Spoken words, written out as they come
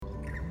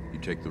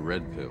take the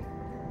red pill,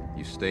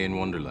 you stay in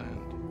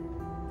Wonderland.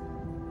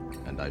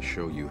 And I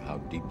show you how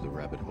deep the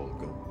rabbit hole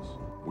goes.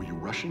 Were you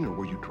rushing or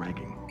were you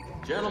dragging?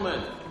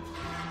 Gentlemen,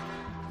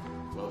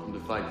 welcome to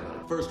Fight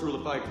Club. First rule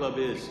of Fight Club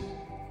is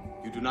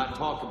you do not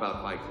talk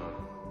about Fight Club.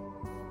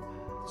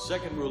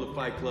 Second rule of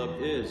Fight Club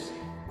is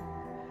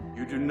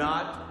you do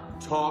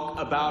not talk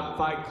about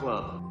Fight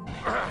Club.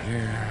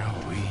 Here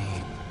we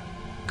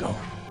go.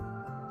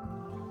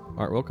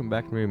 All right, welcome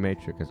back to Movie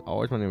Matrix. As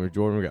always, my name is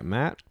Jordan. We got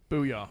Matt.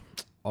 Booyah.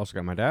 Also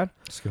got my dad.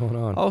 What's going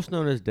on? Also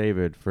known as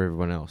David for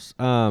everyone else.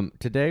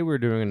 Today we're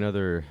doing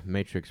another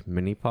Matrix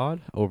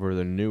mini-pod over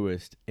the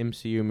newest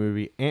MCU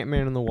movie,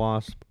 Ant-Man and the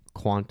Wasp: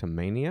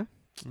 Quantumania.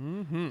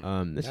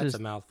 Mm-hmm. That's a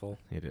mouthful.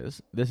 It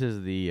is. This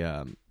is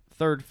the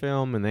third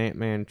film in the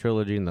Ant-Man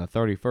trilogy and the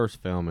 31st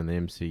film in the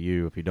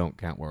MCU, if you don't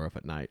count War Off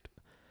at Night.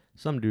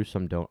 Some do,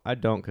 some don't. I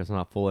don't because it's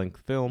not a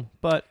full-length film,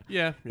 but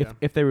Yeah.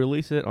 if they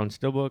release it on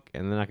Steelbook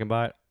and then I can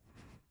buy it,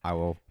 I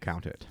will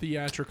count it.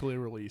 Theatrically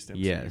released MCU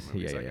Yes,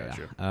 movies, I got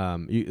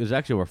you. There's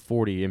actually over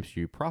 40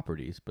 MCU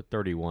properties, but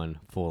 31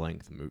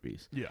 full-length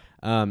movies. Yeah.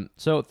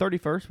 So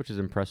 31st, which is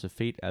an impressive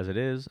feat as it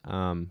is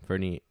for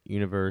any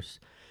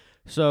universe.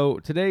 So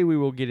today we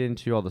will get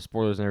into all the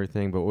spoilers and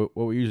everything, but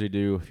what we usually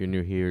do, if you're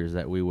new here, is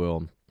that we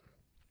will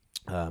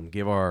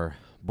give our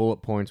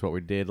bullet points, what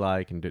we did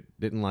like and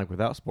didn't like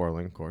without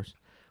spoiling, of course.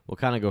 We'll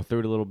kind of go through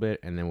it a little bit,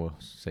 and then we'll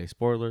say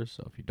spoilers.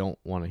 So if you don't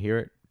want to hear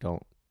it,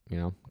 don't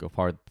go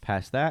far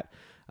past that.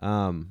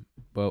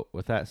 But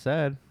with that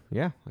said,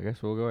 yeah, I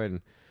guess we'll go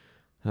ahead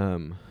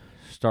and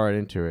start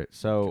into it.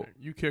 So Okay,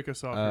 you kick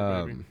us off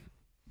here, baby.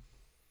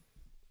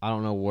 I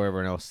don't know where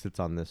everyone else sits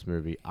on this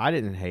movie. I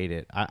didn't hate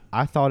it.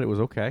 I thought it was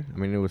okay. I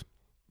mean, it was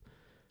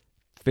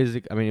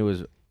it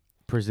was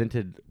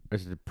presented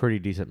as a pretty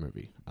decent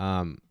movie.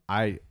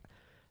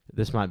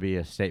 This might be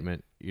a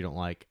statement you don't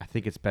like. I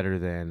think it's better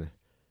than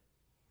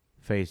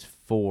Phase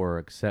 4,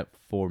 except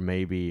for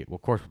maybe, well,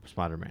 of course,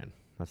 Spider-Man.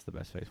 That's the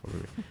best Phase 4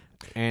 movie.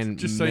 And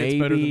Just say maybe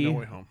it's better than No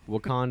Way Home.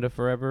 Wakanda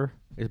Forever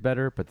is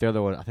better, but the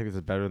other one, I think this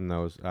is better than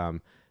those.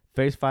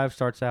 Phase 5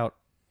 starts out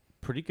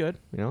pretty good.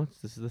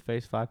 This is the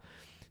Phase 5.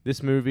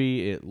 This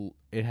movie,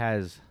 it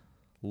has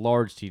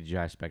large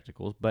CGI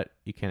spectacles, but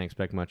you can't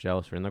expect much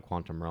else. You're in the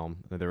quantum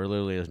realm. There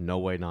literally is no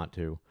way not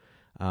to.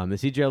 The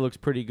CGI looks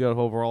pretty good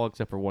overall,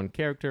 except for one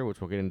character,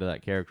 which we'll get into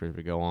that character as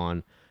we go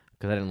on,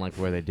 because I didn't like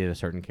where they did a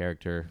certain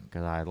character,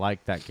 because I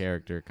liked that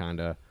character,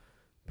 kind of,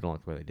 but I don't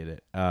like the way they did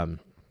it.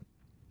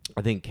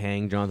 I think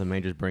Kang, Jonathan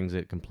Majors, brings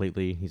it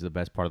completely. He's the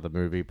best part of the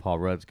movie. Paul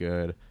Rudd's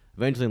good.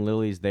 Evangeline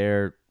Lilly's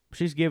there.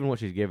 She's given what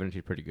she's given, and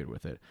she's pretty good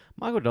with it.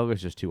 Michael Douglas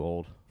is just too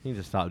old. He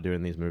needs to stop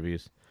doing these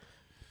movies.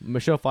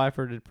 Michelle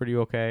Pfeiffer did pretty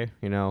okay,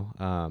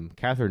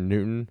 Catherine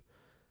Newton,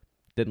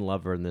 didn't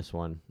love her in this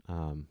one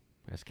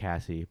as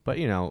Cassie. But,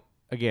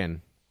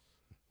 again,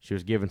 she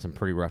was given some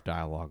pretty rough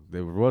dialogue.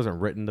 It wasn't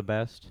written the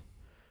best.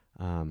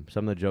 Some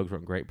of the jokes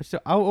weren't great. But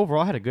still,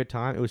 overall, I had a good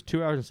time. It was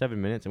 2 hours and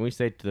 7 minutes, and we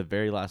stayed to the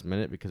very last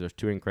minute because there's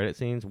 2 end-credit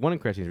scenes. One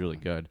end-credit scene is really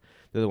good.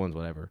 The other one's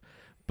whatever.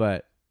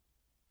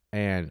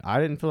 And I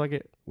didn't feel like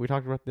it. We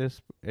talked about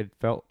this. It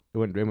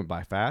went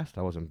by fast.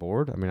 I wasn't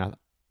bored. I mean,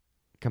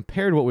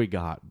 compared to what we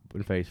got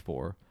in Phase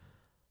 4,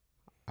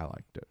 I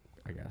liked it,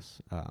 I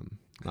guess. I'm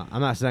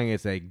not saying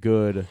it's a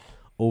good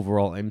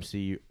overall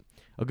MCU,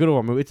 a good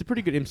overall movie. It's a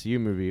pretty good MCU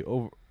movie.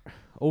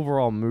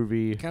 Overall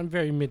movie. Kind of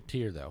very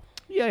mid-tier, though.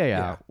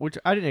 Yeah. Which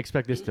I didn't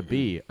expect this to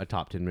be a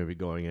top 10 movie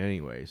going in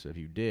anyway. So if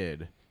you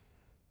did,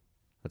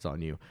 that's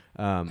on you.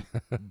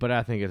 But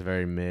I think it's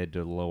very mid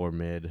to lower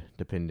mid,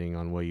 depending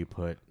on where you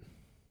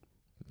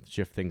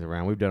shift things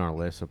around. We've done our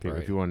list, so people,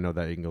 if you want to know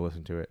that, you can go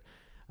listen to it.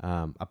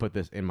 I put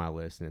this in my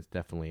list, and it's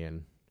definitely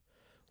in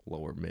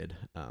lower mid.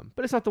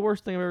 But it's not the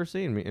worst thing I've ever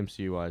seen,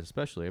 MCU wise,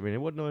 especially. I mean,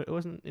 it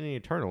wasn't any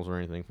Eternals or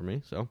anything for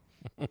me. So,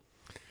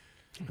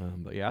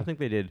 but yeah, I think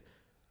they did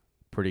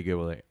pretty good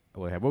with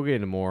what they had. We'll get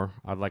into more.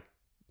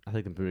 I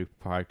think the movie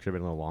probably should have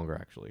been a little longer.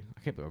 Actually,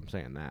 I can't believe I'm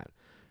saying that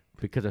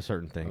because of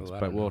certain things.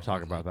 But we'll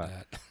talk about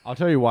that. I'll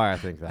tell you why I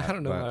think that. I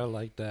don't know why I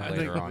like that.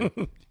 Later on.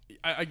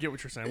 I get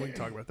what you're saying. We can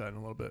talk about that in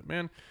a little bit.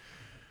 Man,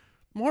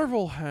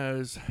 Marvel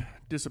has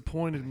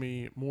disappointed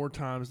me more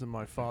times than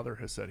my father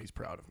has said he's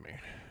proud of me.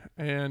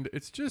 And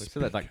it's just... You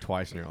said that like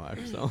twice in your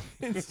life, so...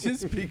 It's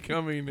just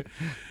becoming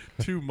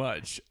too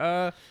much.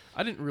 I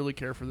didn't really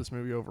care for this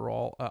movie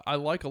overall. I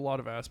like a lot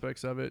of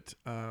aspects of it.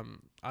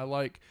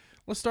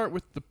 Let's start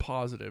with the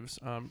positives.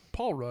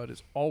 Paul Rudd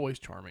is always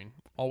charming,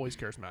 always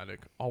charismatic,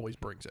 always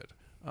brings it.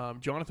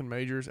 Jonathan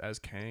Majors as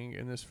Kang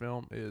in this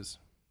film is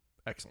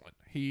excellent.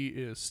 He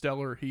is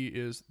stellar. He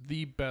is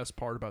the best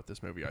part about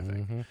this movie, I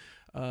think.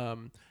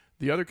 Mm-hmm.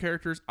 The other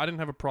characters, I didn't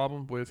have a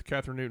problem with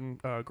Catherine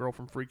Newton, girl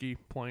from Freaky,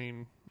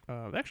 playing...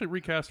 they actually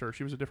recast her.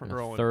 She was a different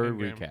girl. Third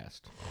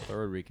recast.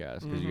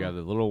 Because you got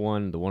the little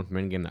one, the one from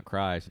Endgame that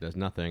cries, it does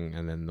nothing,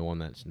 and then the one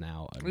that's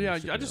now. I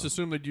just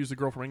assumed they'd use the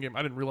girl from Endgame.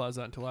 I didn't realize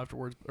that until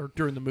afterwards or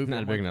during the movie.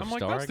 Not a big enough I'm like,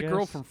 star, that's the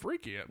girl from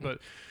Freaky. But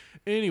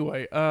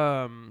anyway,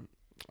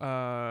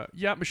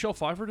 Yeah, Michelle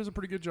Pfeiffer does a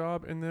pretty good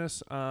job in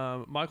this.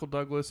 Michael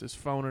Douglas is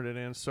phoning it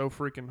in so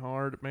freaking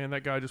hard. Man,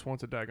 that guy just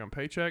wants a daggone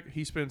paycheck.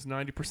 He spends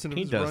 90% of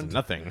He his does run.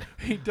 nothing.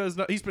 He does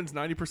not. He spends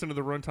 90% of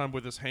the runtime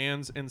with his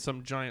hands and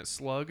some giant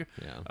slug.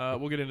 Yeah.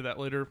 We'll get into that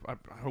later. I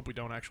hope we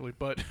don't actually,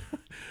 but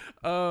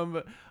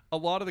a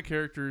lot of the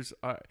characters.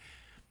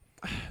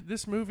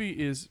 This movie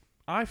is.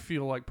 I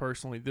feel like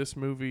personally, this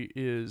movie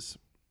exists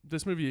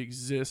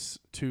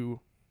to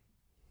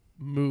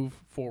move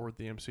forward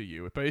the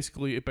MCU. It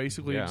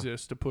basically Yeah.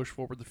 exists to push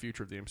forward the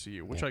future of the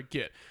MCU, which I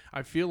get.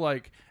 I feel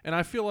like the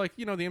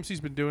MCU's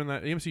been doing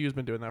that. The MCU has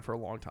been doing that for a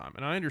long time,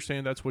 and I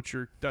understand that's what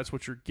you're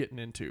getting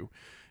into,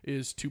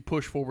 is to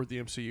push forward the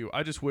MCU.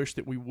 I just wish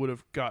that we would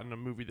have gotten a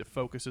movie that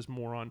focuses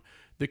more on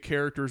the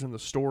characters and the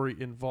story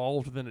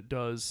involved than it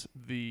does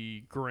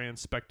the grand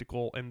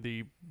spectacle and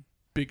the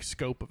big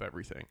scope of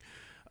everything.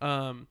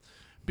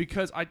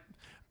 Because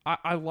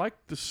I like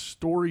the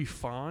story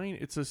fine.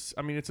 It's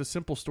a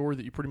simple story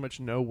that you pretty much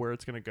know where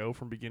it's going to go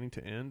from beginning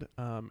to end.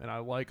 And I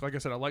like I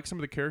said, I like some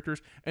of the characters,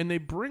 and they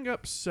bring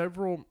up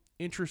several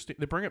interesting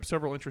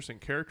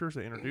characters.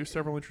 They introduce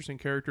several interesting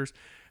characters,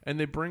 and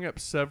they bring up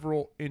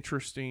several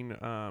interesting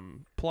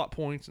plot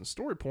points and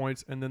story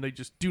points, and then they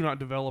just do not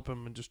develop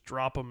them and just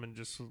drop them and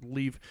just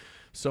leave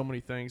so many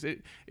things.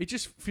 It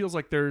just feels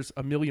like there's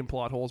a million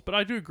plot holes, but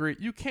I do agree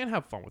you can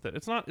have fun with it.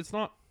 It's not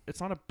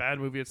a bad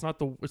movie. It's not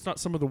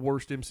some of the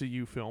worst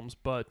MCU films,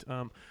 but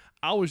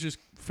I was just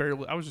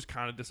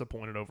kind of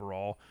disappointed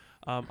overall.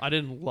 I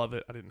didn't love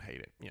it. I didn't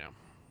hate it.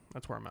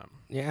 That's where I'm at.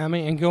 Yeah, I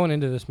mean, and going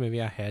into this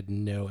movie, I had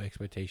no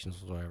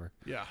expectations whatsoever.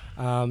 Yeah.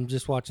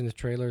 Just watching the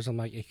trailers, I'm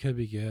like, it could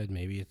be good.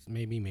 Maybe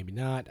maybe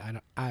not.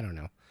 I don't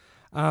know.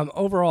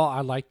 Overall,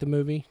 I liked the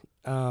movie,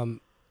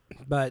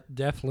 but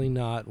definitely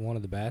not one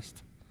of the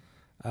best.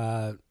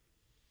 Man,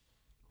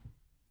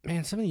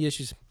 some of the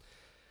issues.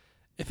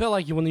 It felt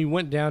like when you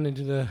went down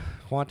into the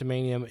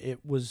Quantumanium, it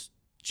was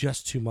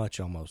just too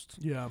much almost.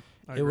 Yeah.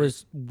 It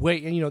was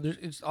way, and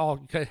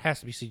it has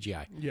to be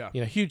CGI. Yeah.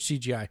 Huge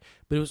CGI,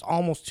 but it was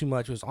almost too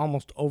much. It was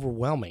almost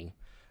overwhelming.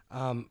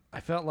 I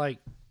felt like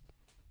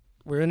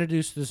we're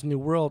introduced to this new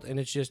world, and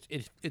it's just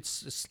it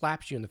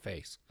slaps you in the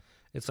face.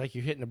 It's like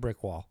you're hitting a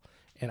brick wall,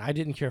 and I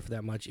didn't care for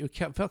that much. It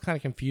felt kind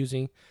of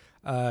confusing.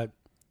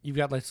 You've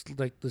got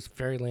like this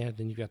fairyland,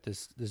 and you've got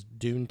this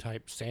dune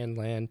type sand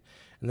land,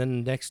 and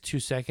then the next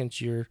 2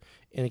 seconds you're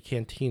in a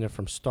cantina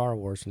from Star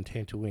Wars in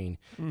Tatooine.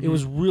 Mm-hmm. It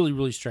was really,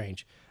 really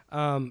strange.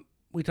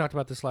 We talked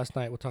about this last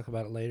night. We'll talk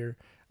about it later.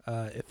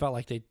 It felt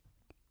like they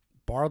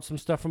borrowed some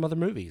stuff from other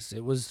movies.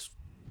 It was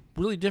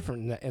really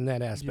different in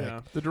that aspect.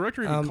 Yeah, the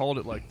director even called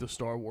it like the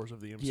Star Wars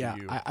of the MCU.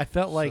 Yeah, I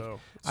felt like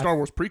Star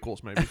Wars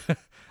prequels, maybe.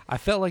 I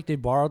felt like they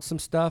borrowed some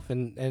stuff,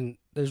 and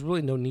there's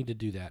really no need to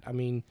do that. I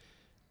mean,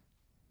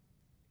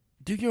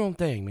 do your own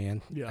thing,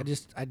 man. Yeah.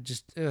 I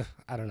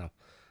don't know.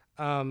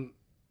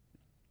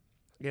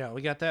 Yeah,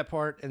 we got that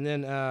part, and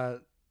then,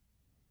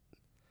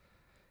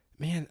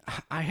 man,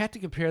 I had to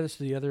compare this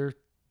to the other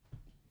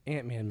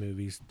Ant-Man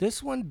movies.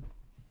 This one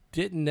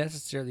didn't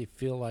necessarily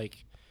feel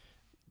like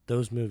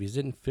those movies.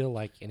 It didn't feel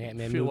like an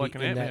Ant-Man movie. Like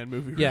an Ant-Man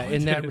movie. Yeah, really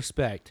in that did.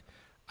 respect.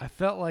 I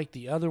felt like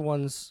the other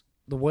ones,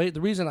 the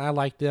reason I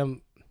liked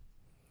them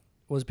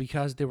was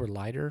because they were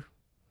lighter.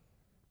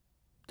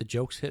 The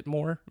jokes hit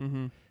more.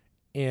 Mm-hmm.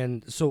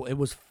 And so it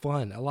was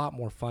fun, a lot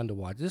more fun to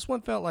watch. This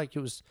one felt like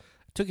it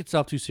took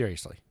itself too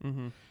seriously.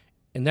 Mm-hmm.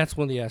 And that's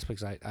one of the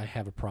aspects I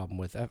have a problem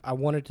with. I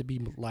wanted it to be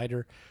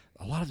lighter.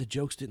 A lot of the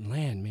jokes didn't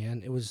land,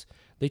 man.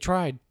 They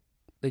tried.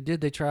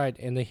 They tried,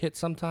 and they hit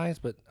sometimes,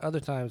 but other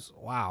times,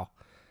 wow.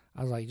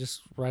 I was like,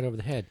 just right over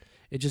the head.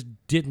 It just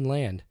didn't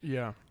land.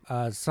 Yeah.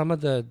 Some of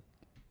the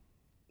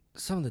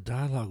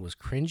dialogue was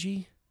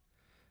cringy.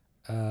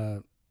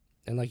 And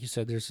like you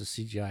said, there's a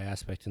CGI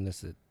aspect in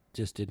this that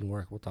just didn't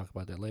work. We'll talk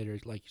about that later,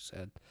 like you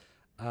said.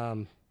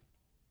 But,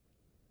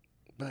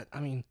 I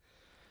mean,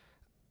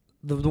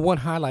 the one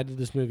highlight of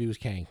this movie was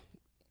Kang.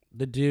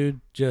 The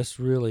dude just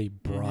really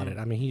brought it.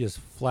 I mean, he just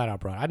flat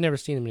out brought it. I'd never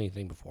seen him in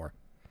anything before.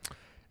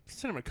 I've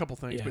seen him in a couple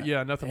things, Yeah. but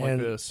yeah, nothing like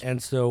this.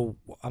 And so,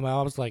 I mean,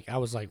 I was like,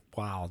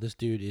 wow, this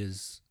dude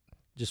is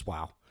just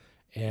wow.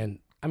 And,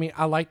 I mean,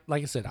 like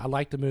I said, I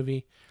like the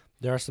movie.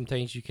 There are some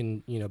things you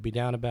can, be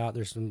down about.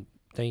 There's some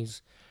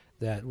things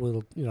that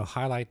will,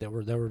 highlight that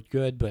were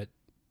good, but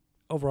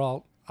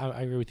overall,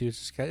 I agree with you.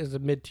 It's a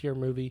mid-tier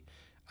movie.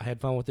 I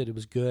had fun with it. It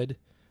was good,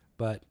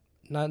 but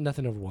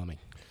nothing overwhelming.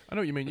 I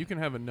know what you mean. You can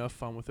have enough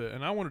fun with it,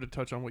 and I wanted to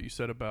touch on what you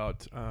said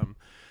about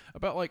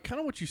like kind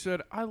of what you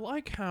said. I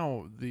like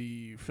how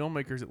the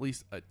filmmakers at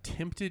least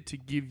attempted to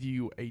give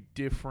you a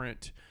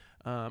different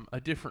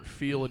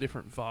feel, a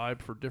different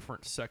vibe for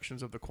different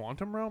sections of the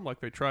quantum realm. Like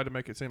they tried to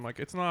make it seem like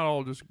it's not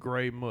all just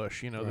gray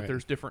mush, Right. that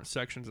there's different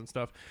sections and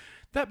stuff.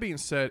 That being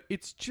said,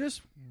 it's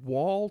just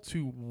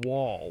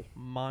wall-to-wall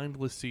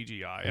mindless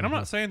CGI. And I'm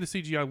not saying the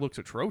CGI looks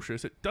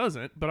atrocious. It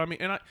doesn't. But I mean,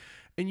 and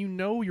and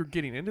you're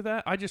getting into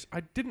that. I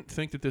didn't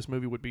think that this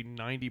movie would be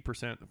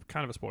 90%,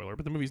 kind of a spoiler,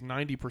 but the movie's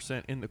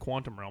 90% in the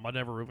quantum realm. I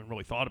never even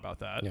really thought about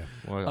that. Yeah.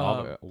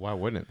 Well, why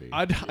wouldn't it be?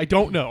 I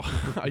don't know.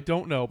 I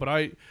don't know, but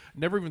I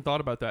never even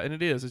thought about that. And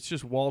it is. It's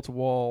just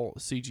wall-to-wall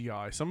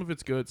CGI. Some of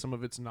it's good, some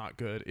of it's not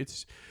good.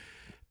 It's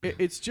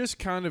just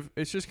kind of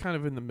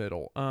in the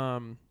middle.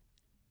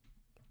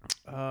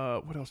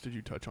 What else did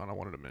you touch on? I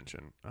wanted to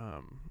mention.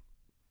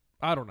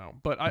 I don't know,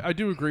 but I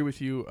do agree with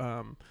you.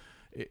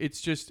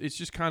 It's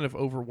just kind of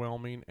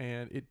overwhelming,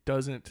 and it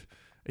doesn't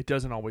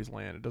always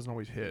land. It doesn't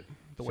always hit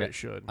the way it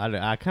should.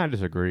 I kind of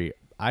disagree.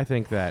 I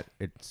think that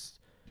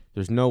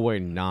there's no way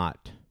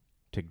not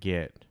to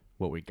get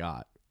what we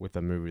got with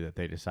the movie that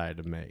they decided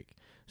to make.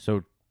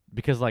 So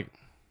because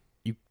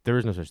there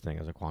is no such thing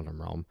as a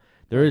quantum realm.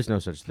 There is no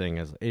such thing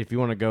as, if you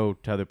want to go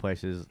to other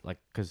places,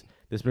 because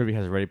this movie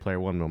has a Ready Player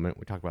One moment.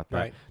 We talked about that.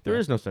 Right. There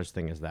is no such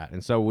thing as that.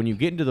 And so when you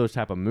get into those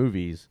type of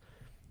movies,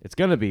 it's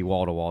going to be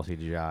wall-to-wall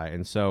CGI.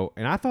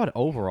 And I thought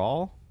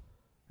overall,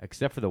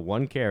 except for the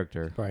one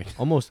character, Right.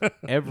 almost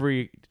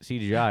every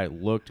CGI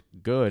looked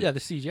good. Yeah,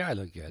 the CGI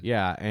looked good.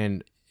 Yeah,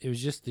 and It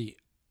was just the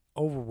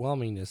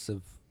overwhelmingness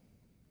of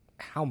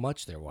how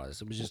much there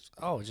was. It was just,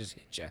 it just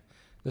hit you.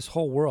 This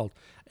whole world.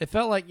 It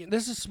felt like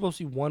this is supposed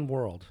to be one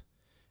world,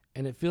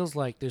 and it feels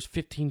like there's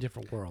 15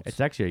 different worlds. it's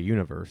actually a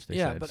universe, they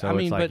Yeah, said. but So I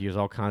mean, it's like but- there's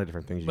all kinds of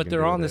different things you but can they're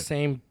do on the with it.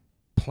 same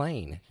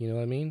plane. You know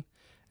what I mean?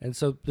 And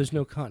so there's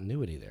no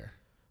continuity there.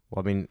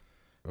 Well, I mean,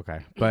 okay.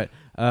 But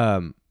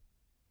to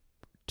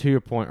your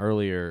point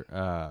earlier,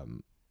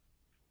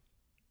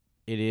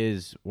 it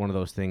is one of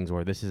those things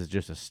where this is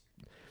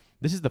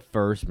the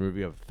first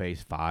movie of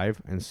Phase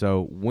 5. And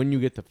so when you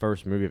get the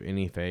first movie of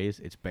any phase,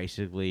 it's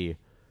basically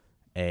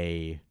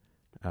a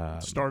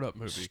Startup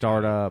movie.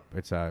 startup.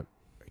 It's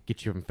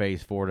get you from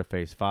Phase 4 to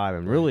Phase 5.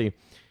 And really,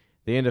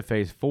 the end of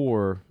Phase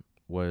 4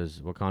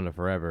 was Wakanda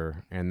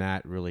Forever, and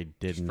that really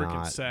did It's freaking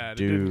not sad.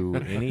 It do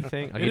didn't-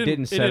 anything. Like, it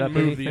didn't set it up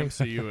didn't move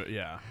anything. the MCU.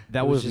 Yeah.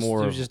 That It was just,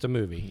 more. It was just a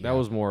movie. That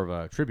was more of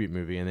a tribute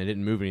movie, and they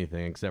didn't move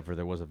anything except for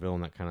there was a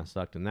villain that kind of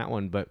sucked in that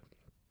one. But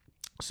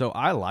so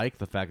I like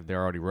the fact that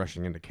they're already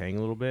rushing into Kang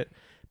a little bit,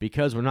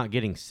 because we're not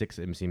getting 6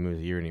 MC movies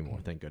a year anymore.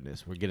 Thank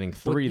goodness, we're getting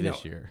 3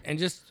 this year. And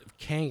just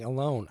Kang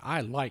alone,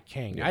 I like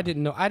Kang. Yeah. I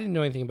didn't know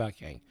anything about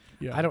Kang.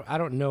 Yeah. I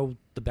don't know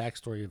the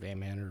backstory of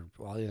Ant-Man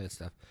or all of that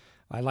stuff.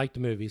 I like the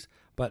movies,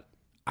 but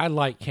I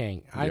like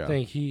Kang. I Yeah.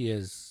 think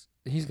he's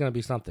going to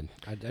be something.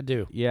 I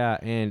do. Yeah,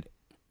 and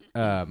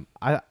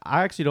I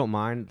actually don't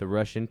mind the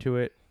rush into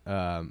it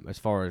as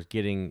far as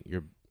getting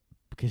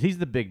because he's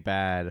the big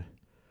bad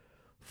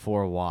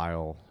for a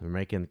while. They're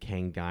making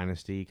Kang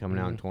Dynasty coming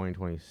out in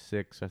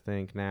 2026, I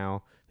think.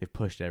 Now they've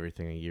pushed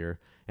everything a year,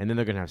 and then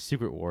they're gonna have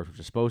Secret Wars, which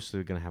is supposed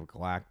to gonna have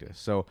Galactus.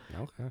 So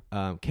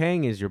Okay.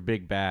 Kang is your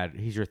big bad.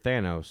 He's your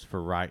Thanos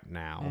for right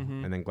now,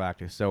 and then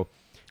Galactus. So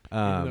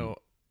Even though,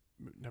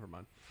 never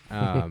mind.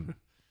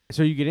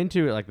 so you get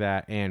into it like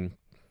that, and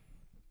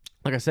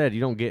like I said, you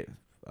don't get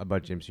a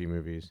bunch of MCU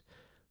movies,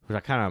 which I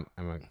kind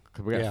of,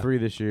 cause we got Yeah. 3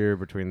 this year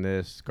between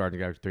this, Guardians of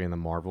the Galaxy 3, and the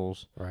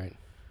Marvels. Right.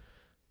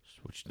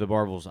 Which the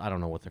Marvels, I don't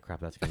know what the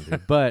crap that's going to do.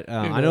 But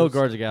I know knows?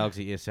 Guardians of the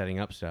Galaxy is setting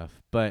up stuff.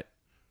 But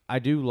I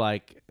do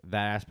like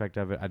that aspect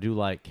of it. I do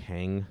like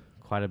Kang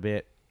quite a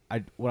bit.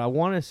 What I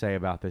want to say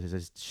about this is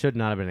it should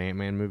not have been an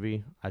Ant-Man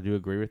movie. I do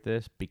agree with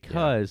this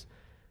because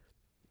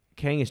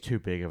Kang is too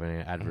big of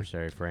an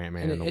adversary for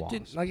Ant-Man and the it Wasp.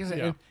 didn't, like I said,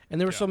 Yeah. and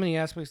there were Yeah. so many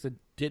aspects that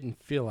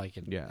didn't feel like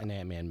an Yeah.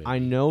 Ant-Man movie. I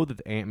know that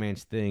the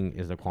Ant-Man's thing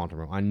is the quantum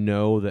realm. I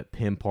know that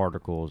Pym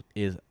Particles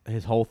is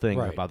his whole thing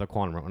is Right. about the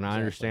quantum realm. And I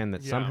Exactly. understand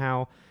that Yeah.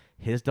 somehow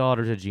his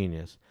daughter's a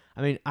genius.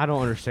 I mean, I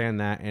don't understand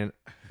that, and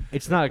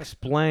it's not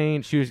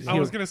explained. I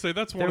was gonna say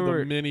that's one of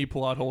the many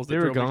plot holes. That They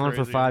were drove me gone for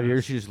crazy 5 in years.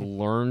 this. She just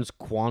learns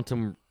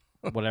quantum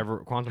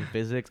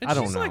physics. And I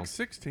don't she's know. like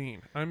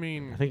 16. I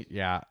mean, I think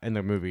in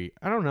the movie.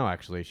 I don't know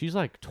actually. She's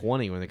like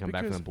 20 when they come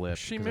back from the because blip.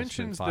 she 'cause it's been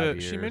mentions 5 that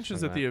years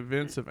at from the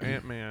events of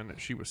Ant-Man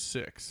she was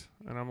 6,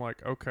 and I'm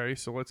like, okay,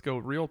 so let's go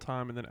real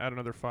time and then add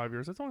another 5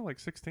 years. That's only like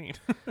 16.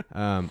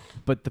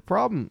 But the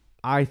problem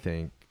I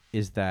think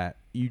is that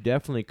you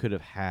definitely could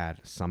have had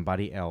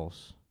somebody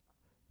else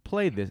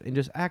play this and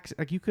just act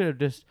like you could have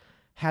just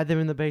had them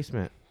in the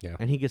basement. Yeah.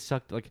 And he gets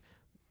sucked like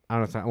I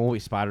don't know, it won't be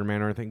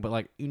Spider-Man or anything, but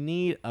like you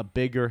need a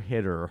bigger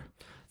hitter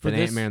than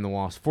this- Ant-Man and the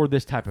Wasp for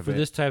this type of For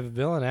this type of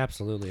villain,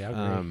 absolutely. I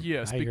agree.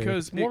 Yes, I agree.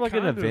 because It's more it like an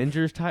kind of-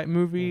 Avengers type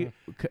movie.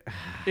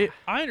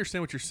 I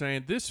understand what you're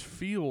saying. This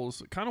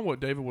feels kind of what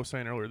David was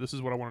saying earlier. This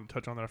is what I wanted to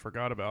touch on that I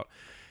forgot about.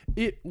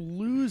 It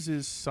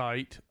loses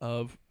sight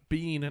of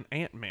being an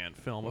Ant-Man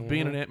film, of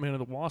being an Ant-Man and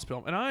the Wasp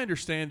film. And I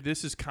understand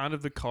this is kind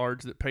of the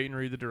cards that Peyton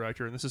Reed, the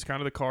director, and this is kind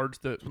of the cards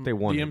that they the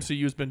wanted.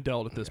 MCU has been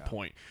dealt at this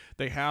point.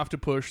 They have to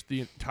push the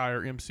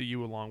entire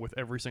MCU along with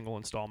every single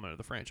installment of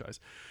the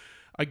franchise.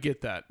 I get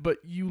that. But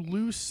you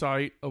lose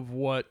sight of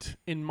what,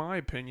 in my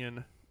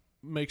opinion,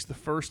 makes the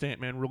first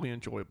Ant-Man really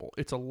enjoyable.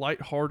 It's a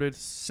lighthearted,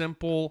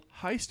 simple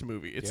heist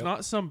movie. It's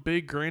not some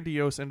big,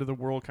 grandiose,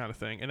 end-of-the-world kind of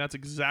thing, and that's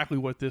exactly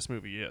what this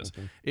movie is.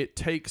 It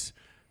takes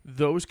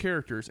those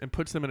characters and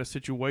puts them in a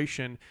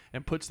situation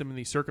and puts them in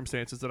these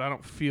circumstances that I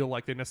don't feel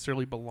like they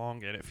necessarily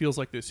belong in. It feels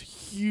like this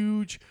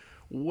huge,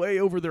 way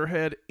over their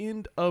head,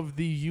 end of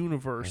the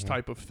universe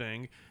type of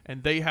thing,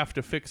 and they have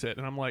to fix it.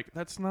 And I'm like,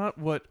 that's not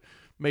what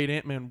made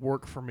Ant-Man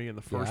work for me in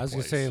the first place. I was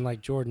just saying,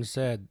 like Jordan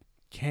said,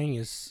 Kang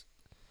is.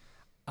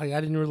 I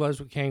didn't realize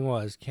what Kang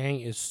was. Kang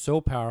is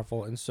so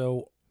powerful and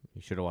so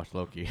You should have watched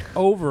Loki.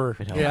 over.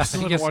 It Yeah, helps.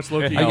 I didn't watch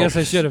Loki. I guess I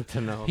helps should have.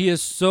 to know. He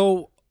is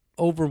so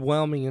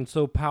overwhelming and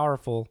so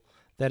powerful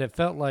that it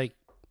felt like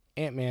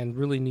Ant-Man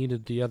really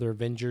needed the other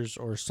Avengers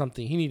or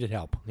something. He needed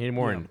help. He needed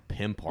more Yeah. in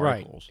Pym Right.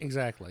 particles.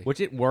 Exactly. Which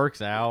it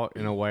works out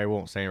in a way. I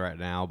won't say right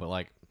now, but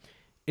like,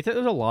 there's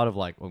a lot of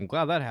like. Well, I'm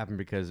glad that happened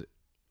because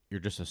you're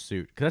just a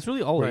suit. Because that's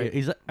really all Right. he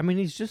is. I mean,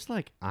 he's just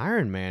like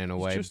Iron Man in a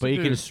way, just but a he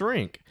can dude.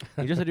 shrink.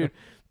 He's just a dude.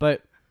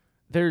 But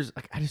there's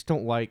like, I just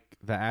don't like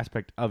the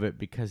aspect of it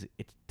because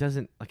it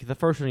doesn't like the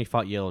first one he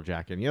fought Yellow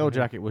Jacket. And Yellow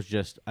Jacket was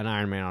just an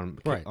Iron Man on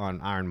Right. on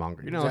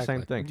Ironmonger. You know, the same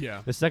Exactly. thing.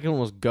 Yeah. The second one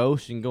was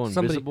Ghost. You can go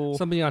invisible.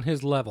 Somebody on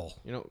his level.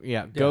 You know,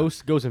 yeah.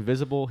 Ghost goes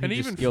invisible. He And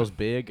just even goes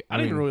big. I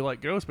didn't really like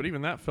Ghost, but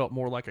even that felt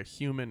more like a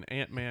human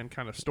Ant-Man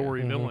kind of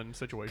story villain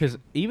situation. because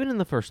even in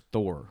the first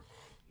Thor,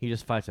 he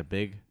just fights a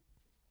big,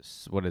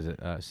 what is it?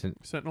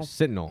 Sentinel.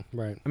 Sentinel.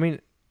 Right. I mean,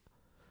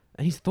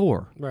 he's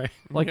Thor. Right.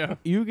 Like Yeah.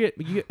 you get,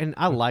 and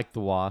I like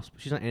the Wasp.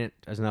 She's not in it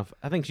as enough.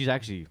 I think she's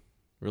actually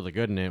really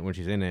good in it when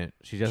she's in it.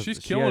 She's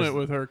killing it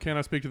with her "Can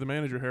I speak to the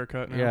manager"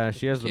 haircut now. Yeah,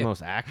 she has the Yeah.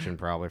 most action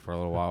probably for a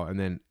little while, and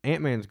then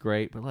Ant-Man's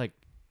great, but like,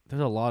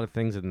 there's a lot of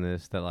things in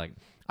this that like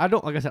I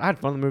don't like. I said I had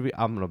fun with the movie.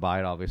 I'm gonna buy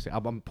it. Obviously,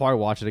 I'm probably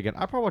watch it again.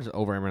 I probably watch it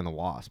over Ant-Man and the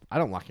Wasp. I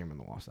don't like Ant-Man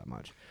and the Wasp that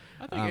much.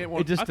 I think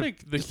it I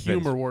think the just humor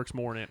depends. works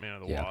more in Ant-Man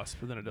and the Yeah. Wasp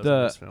than it does in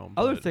The this film.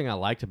 other but- thing I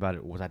liked about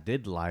it was I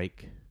did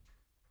like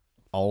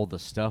all the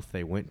stuff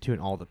they went to and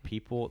all the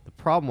people. The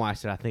problem why I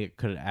said I think it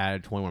could have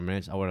added 20 more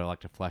minutes, I would have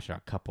liked to flesh out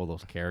a couple of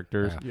those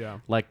characters. Yeah.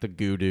 Like the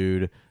Goo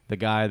Dude, the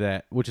guy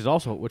that, which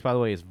by the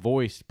way is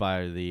voiced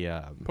by the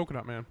Polka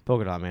Dot Man.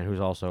 Polka Dot Man, who's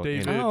also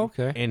David. in, Oh,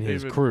 okay. in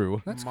his David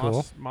crew. That's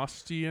cool.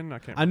 Mostian. I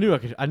can't. I knew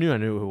I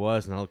knew who it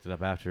was, and I looked it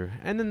up after.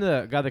 And then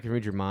the guy that can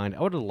read your mind.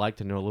 I would have liked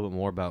to know a little bit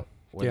more about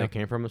where Yeah. they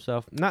came from and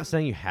stuff. Not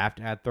saying you have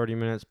to add 30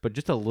 minutes, but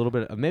just a little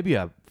bit of maybe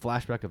a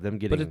flashback of them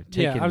getting But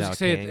taken I was down gonna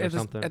say Kang or at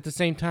something. the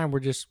same time we're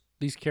just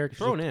these characters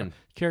Thrown in.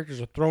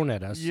 Characters are thrown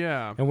at us.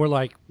 Yeah. And we're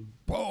like,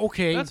 "Oh,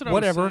 okay, That's what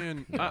whatever." I was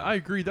saying. I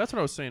agree. That's what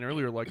I was saying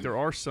earlier. Like there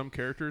are some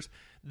characters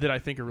that I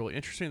think are really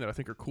interesting, that I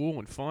think are cool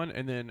and fun,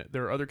 and then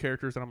there are other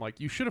characters that I'm like,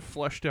 you should have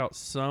fleshed out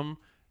some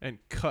and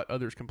cut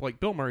others. Like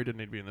Bill Murray didn't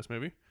need to be in this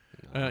movie.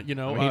 You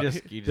know, I mean, he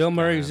just Bill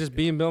Murray kinda- is just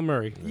being Bill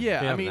Murray.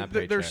 yeah, I having mean,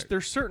 that paycheck.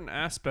 there's certain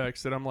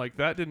aspects that I'm like,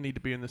 that didn't need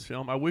to be in this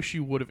film. I wish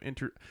you would have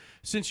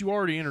since you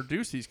already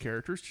introduced these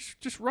characters,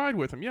 just ride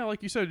with them. Yeah,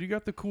 like you said, you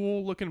got the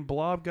cool looking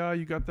blob guy,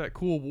 you got that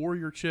cool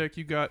warrior chick,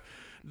 you got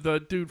the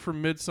dude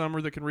from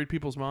Midsummer that can read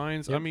people's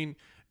minds. I mean,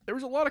 there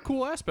was a lot of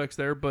cool aspects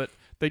there, but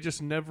they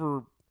just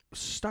never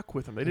stuck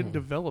with them. They didn't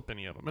develop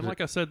any of them. And like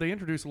I said, they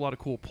introduced a lot of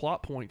cool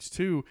plot points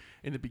too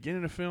in the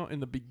beginning of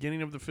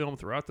the film,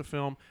 throughout the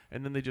film,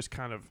 and then they just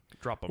kind of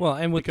drop them. Well,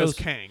 and with because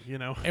those- Kang, you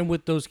know. And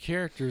with those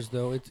characters,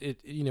 though,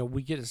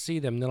 we get to see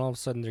them, then all of a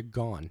sudden they're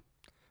gone.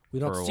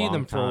 We don't For a see them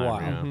long for a time,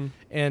 while,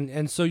 yeah.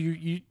 and so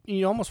you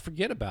almost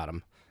forget about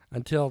them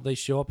until they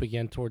show up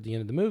again toward the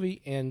end of the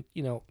movie, and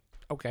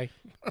okay,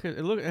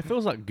 It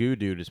feels like Goo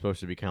Dude is supposed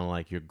to be kind of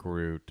like your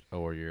Groot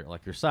or your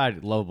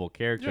side lovable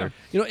character.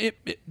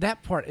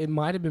 that part it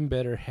might have been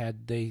better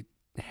had they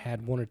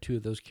had one or two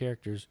of those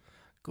characters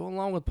go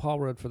along with Paul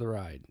Rudd for the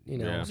ride.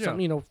 Yeah.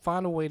 Something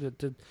find a way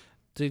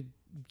to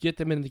get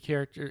them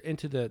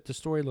into the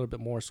story a little bit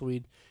more, so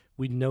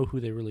we know who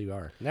they really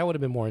are. And that would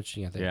have been more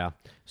interesting, I think. Yeah.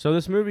 So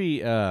this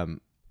movie,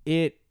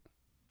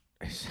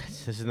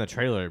 this is in the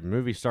trailer. The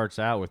movie starts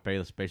out with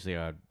basically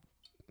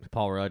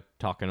Paul Rudd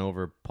talking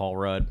over Paul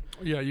Rudd.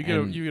 Yeah, you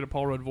get a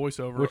Paul Rudd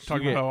voiceover Which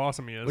talking you about get- how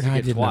awesome he is. which you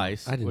get did not-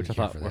 twice, I didn't which I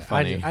care thought for were that.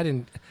 funny. I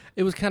didn't.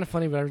 It was kind of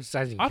funny, but I didn't.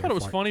 I care thought it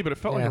was for funny, but it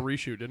felt like Yeah. a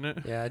reshoot, didn't it?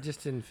 Yeah, I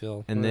just didn't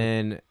feel. And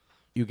then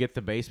you get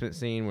the basement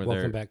scene where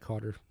welcome back,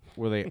 Carter.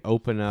 where they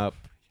open up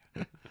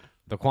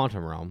the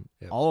quantum realm.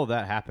 Yep. All of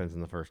that happens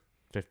in the first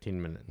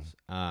 15 minutes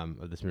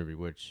of this movie,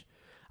 which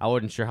I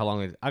wasn't sure how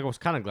long. I was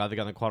kind of glad they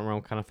got in the quantum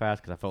realm kind of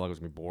fast because I felt like it was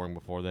gonna be boring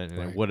before then, and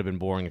Right. it would have been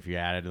boring if you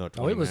added another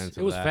 20 Oh, it was minutes.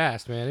 it of was that.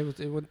 fast, man.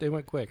 They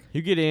went quick.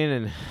 You get in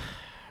and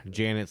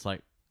Janet's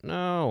like,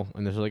 no,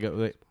 and so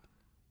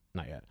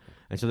not yet,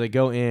 and so they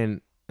go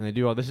in and they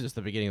do all. This is just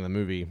the beginning of the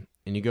movie,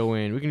 and you go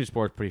in. We can do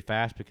sports pretty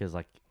fast because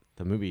like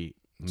the movie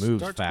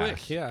moves Starts fast.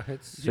 quick. Yeah,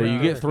 it's So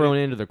you get thrown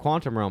into the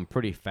quantum realm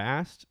pretty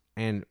fast,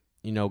 and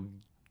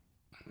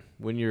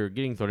when you're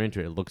getting thrown into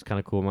it, it looks kind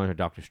of cool. Reminds me of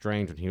Doctor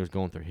Strange when he was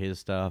going through his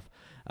stuff.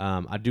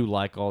 I do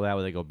like all that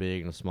where they go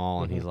big and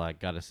small, and he's like,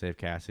 got to save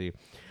Cassie.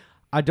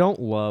 I don't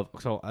love.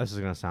 So this is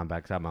gonna sound bad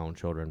because I have my own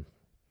children,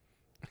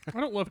 I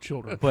don't love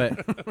children.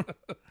 but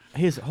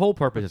his whole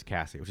purpose is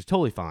Cassie, which is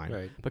totally fine.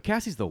 Right. But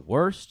Cassie's the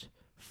worst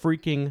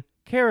freaking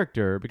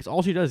character because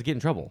all she does is get in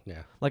trouble.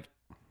 Yeah. Like,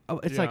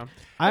 it's Yeah. like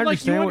I And,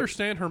 understand. you what-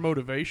 understand her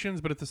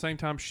motivations, but at the same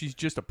time, she's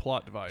just a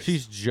plot device.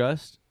 She's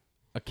just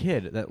a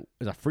kid that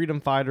is a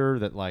freedom fighter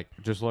that like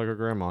just like her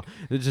grandma.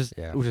 It's just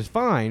which is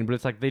fine, but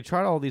it's like they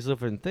tried all these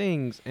different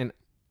things, and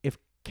if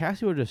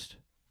Cassie would just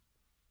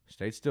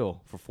stayed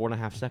still for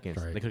 4.5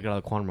 seconds, they could have got out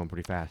of the quantum realm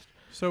pretty fast.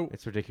 So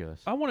it's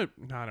ridiculous. I want to.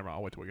 No, never mind.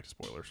 I'll wait till we get to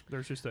spoilers.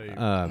 There's just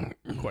a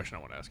question I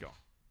want to ask y'all.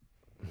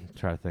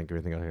 Try to think of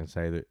everything else I can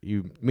say. That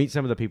you meet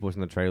some of the people in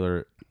the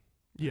trailer.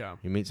 Yeah.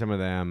 You meet some of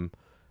them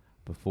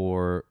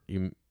before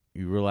you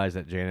realize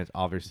that Janet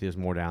obviously has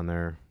more down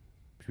there.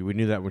 We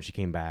knew that when she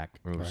came back.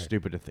 It was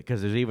stupid to think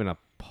because there's even a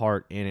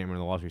part in it when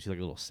the Lost where you see like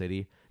a little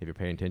city if you're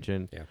paying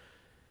attention.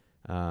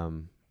 Yeah.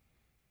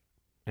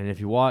 And if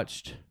you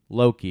watched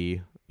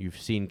Loki, you've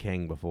seen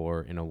Kang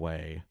before in a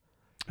way.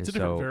 It's a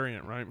different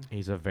variant, right?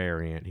 He's a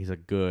variant. He's a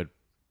good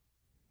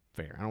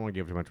variant. I don't want to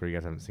give too much where you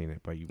guys haven't seen it,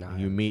 but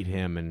you meet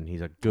him and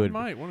he's a good. I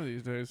might one of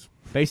these days.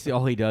 Basically,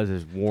 all he does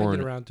is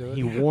warn. around to it.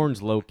 He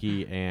warns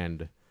Loki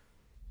and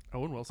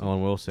Owen Wilson.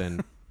 Owen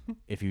Wilson.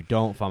 If you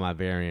don't find my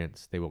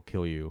variants, they will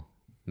kill you,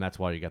 and that's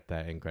why you got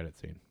that end credit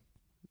scene.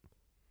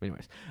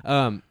 Anyways,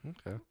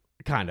 okay.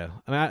 Kind of.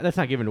 I mean, that's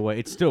not giving away.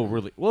 It's still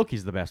really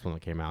Loki's the best one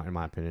that came out, in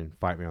my opinion.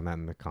 Fight me on that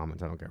in the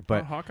comments. I don't care.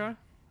 But Hawkeye.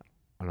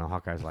 I don't know.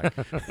 Hawkeye's like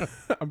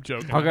I'm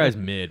joking. Hawkeye's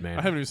mid, man.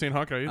 I haven't even seen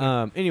Hawkeye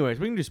either. Anyways,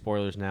 we can do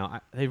spoilers now.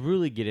 They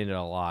really get into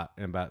a lot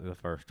in about the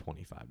first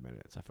 25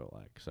 minutes, I feel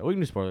like. So we can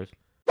do spoilers.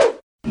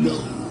 No.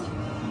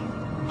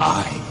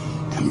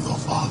 I am your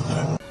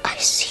father. I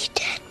see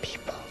dead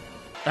people.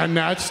 And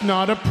that's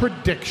not a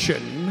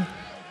prediction.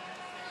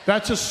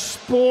 That's a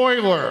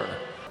spoiler.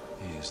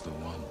 He is the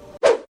one.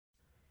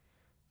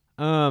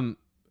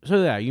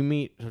 So yeah, you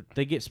meet.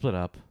 They get split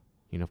up.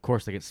 You know, of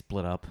course they get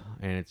split up,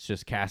 and it's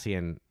just Cassie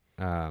and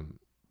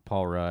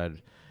Paul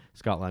Rudd,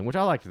 Scott Lang, which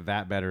I liked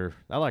that better.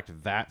 I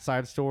liked that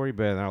side story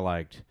better than I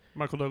liked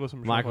Michael Douglas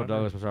and Michael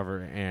Douglas, whatever.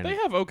 And they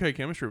have okay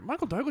chemistry.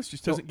 Michael Douglas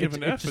just doesn't give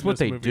an F it's just in what this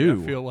they movie,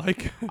 do. I feel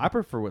like I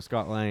prefer what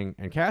Scott Lang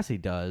and Cassie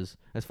does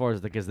as far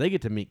as because they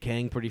get to meet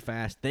Kang pretty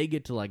fast. They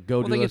get to like go.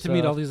 Well, do they get to meet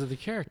stuff. all these other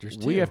characters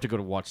too. We have to go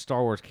to watch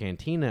Star Wars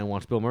Cantina and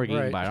watch Bill Murray get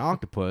eaten by an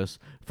octopus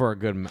for a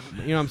good. You know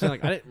what I'm saying?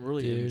 Like I didn't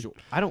really enjoy.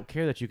 I don't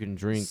care that you can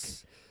drink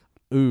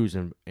ooze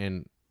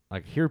and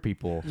like hear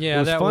people. Yeah, it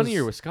was that funnier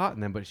was- with Scott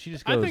and them, but she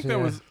just goes.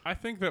 I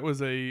think that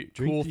was a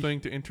cool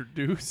thing to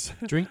introduce.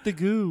 Drink the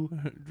goo.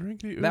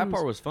 Drink the ooze. That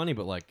part was funny,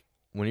 but like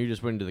when you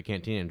just went into the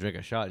canteen and drank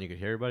a shot and you could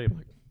hear everybody, I'm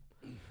like,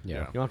 Yeah.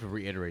 you don't have to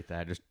reiterate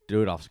that. Just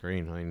do it off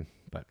screen. I mean,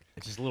 but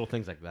it's just little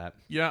things like that.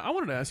 Yeah, I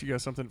wanted to ask you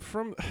guys something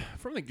from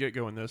the get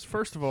go in this.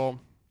 First of all,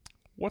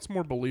 what's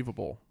more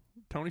believable?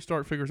 Tony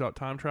Stark figures out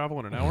time travel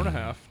in an hour and a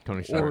half.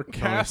 Tony Stark. Or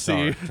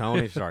Cassie.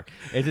 Tony Stark.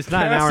 It's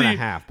not an hour and a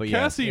half, but yeah.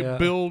 Cassie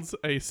builds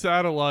a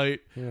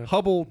satellite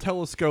Hubble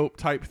telescope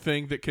type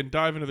thing that can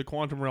dive into the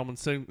quantum realm and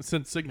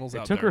send signals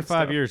out It took there her and 5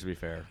 stuff. years, to be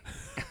fair.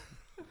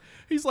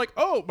 He's like,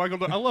 oh,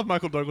 I love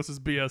Michael Douglas's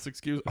BS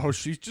excuse. Oh,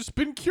 she's just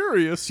been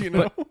curious, you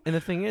know? But, and the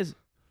thing is,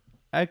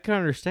 I can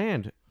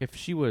understand if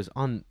she was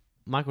on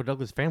Michael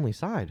Douglas' family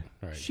side.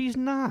 Right. She's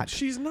not.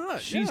 She's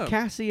not. She's yeah.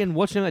 Cassie and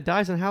what's her name that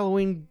dies on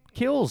Halloween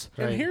kills.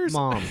 And here's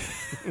Mom.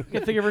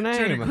 Can't think of her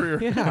Jenny name.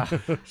 Greer. Yeah.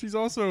 She's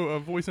also a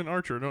voice in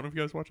Archer. I don't know if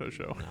you guys watch that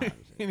show.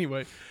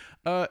 Anyway,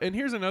 and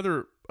here's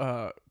another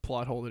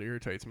plot hole that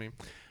irritates me.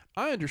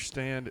 I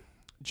understand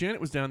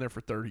Janet was down there for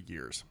 30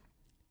 years.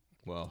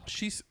 Well,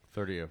 she's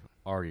 30 of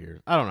our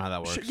years. I don't know how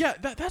that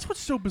works. That's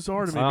what's so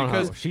bizarre to me I don't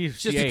because know. She's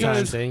just she a time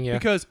aged. thing, yeah.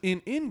 because in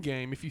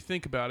Endgame, if you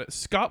think about it,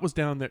 Scott was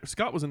down there.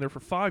 Scott was in there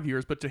for 5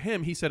 years, but to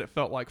him, he said it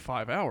felt like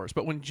 5 hours.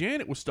 But when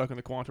Janet was stuck in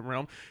the quantum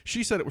realm,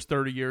 she said it was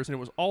 30 years, and it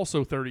was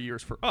also 30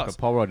 years for us.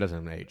 But Paul Rudd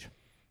doesn't age.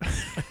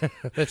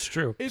 That's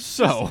true. It's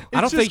So, just-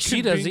 I don't it's think just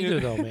she does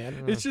convenient. either, though,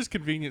 man. It's just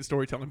convenient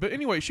storytelling. But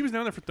anyway, she was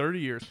down there for 30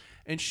 years,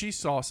 and she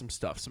saw some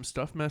stuff. Some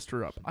stuff messed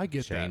her up. I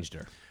get Changed that.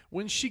 her.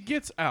 When she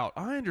gets out,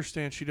 I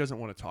understand she doesn't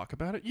want to talk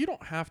about it. You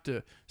don't have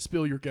to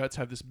spill your guts,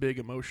 have this big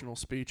emotional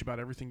speech about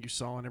everything you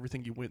saw and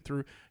everything you went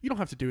through. You don't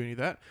have to do any of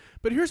that.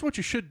 But here's what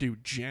you should do,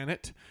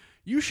 Janet.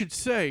 You should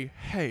say,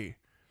 hey,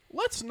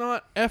 let's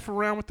not F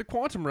around with the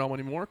quantum realm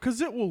anymore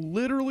because it will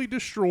literally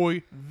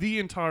destroy the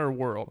entire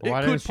world. Why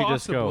it didn't could she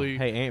just go, possibly.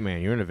 hey,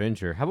 Ant-Man, you're an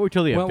Avenger. How about we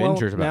tell the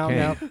Avengers about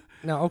Kang?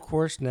 Now, of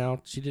course,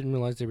 now she didn't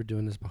realize they were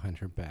doing this behind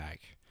her back.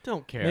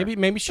 Don't care.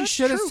 Maybe she That's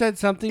should have true. said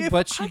something, If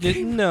but she I didn't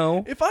came-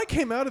 know. If I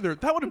came out of there,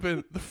 that would have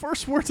been the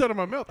first words out of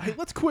my mouth. Hey,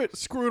 let's quit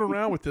screwing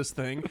around with this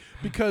thing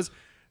because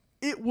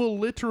it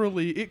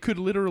could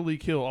literally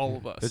kill all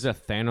of us. There's a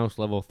Thanos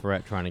level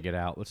threat trying to get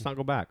out. Let's not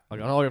go back.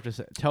 Like all you have to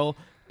say, tell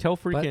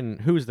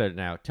freaking who's there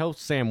now? Tell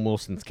Sam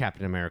Wilson's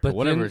Captain America. But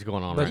Whatever then- is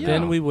going on But right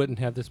then now. we wouldn't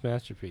have this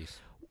masterpiece.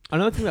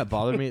 Another thing that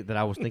bothered me that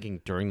I was thinking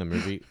during the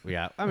movie,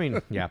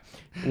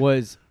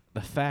 was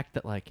the fact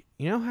that like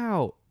you know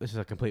how this is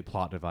a complete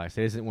plot device.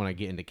 They doesn't want to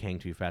get into Kang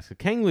too fast. 'Cause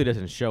Kang really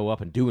doesn't show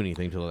up and do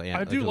anything till the end.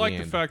 I do until like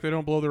the end. fact they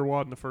don't blow their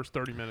wad in the first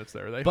 30 minutes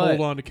there. They But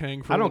hold on to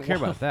Kang for I a don't little care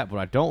while. about that.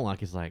 What I don't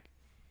like is like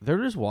they're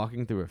just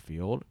walking through a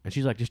field, and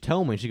she's like, "Just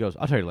tell me." And she goes,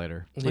 "I'll tell you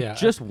later." It's like, Yeah.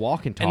 just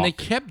walk and talk. And they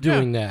kept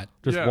doing that.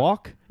 just Yeah.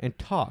 walk and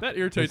talk. That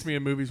irritates me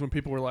in movies when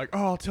people were like,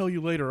 "Oh, I'll tell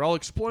you later. I'll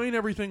explain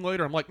everything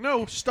later." I'm like,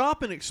 "No,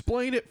 stop and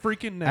explain it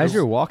freaking now." As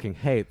you're walking,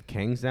 hey,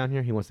 Kang's down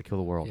here. He wants to kill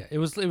the world. Yeah, it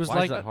was Why is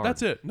like that hard?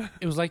 That's it.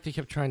 it was like they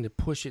kept trying to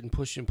push it and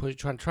push it and push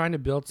it, trying to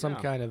build some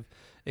kind of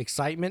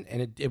excitement,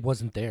 and it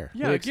wasn't there.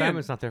 Yeah, the again,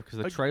 excitement's not there because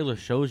the trailer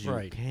shows you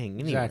Right. Kang.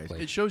 Anyways.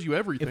 Exactly. it shows you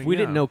everything. If we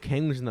didn't yeah. know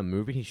Kang was in the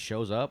movie, he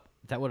shows up.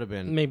 That would have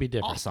been Maybe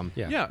different. awesome.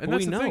 Yeah. Yeah, and But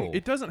that's we the thing. know.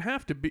 It doesn't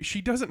have to be. She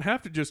doesn't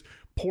have to just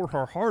pour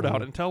her heart Mm-hmm.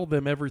 out and tell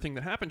them everything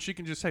that happened. She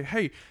can just say,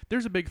 "Hey,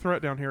 there's a big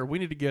threat down here. We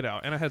need to get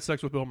out." And I had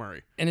sex with Bill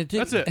Murray. And it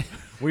didn't. That's it.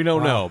 We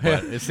don't know,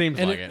 but it seems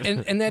And, like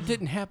it. and that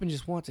didn't happen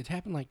just once. It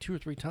happened like 2 or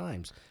 3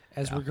 times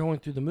as we're going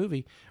through the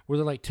movie, where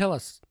they're like, "Tell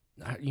us,"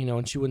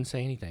 and she wouldn't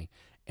say anything.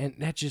 And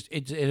that just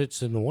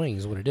it's annoying,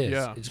 is what it is.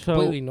 Yeah. It's So-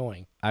 completely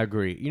annoying. I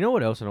agree. You know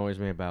what else annoys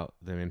me about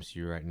the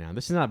MCU right now?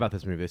 This is not about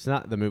this movie. It's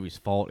not the movie's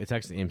fault. It's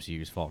actually the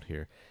MCU's fault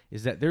here.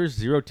 Is that there's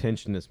zero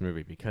tension in this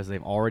movie because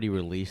they've already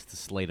released the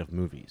slate of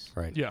movies.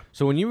 Right. Yeah.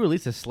 So when you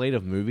release a slate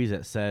of movies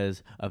that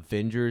says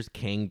Avengers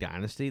Kang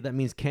Dynasty, that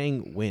means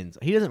Kang wins.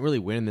 He doesn't really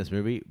win in this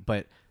movie,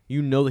 but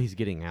you know that he's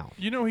getting out.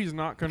 You know he's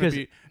not going to Because-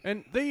 be,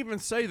 and they even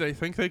say they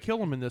think they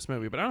kill him in this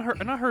movie. But I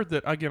heard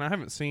that again. I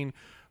haven't seen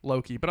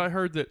Loki, but I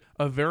heard that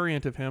a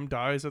variant of him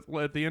dies at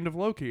the end of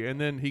Loki,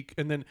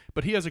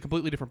 but he has a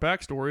completely different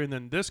backstory, and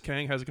then this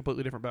Kang has a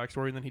completely different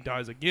backstory, and then he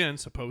dies again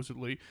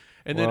supposedly.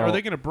 And then are Well-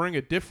 they going to bring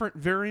a different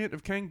variant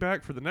of Kang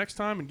back for the next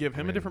time and give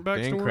him a different The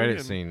backstory? end credit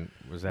And- scene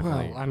was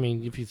definitely. Well, I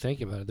mean, if you think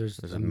about it, there's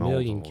There's a a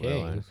million multiple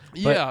villains.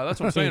 Kangs. Yeah,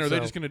 that's what I'm saying. Are they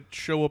So- just going to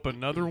show up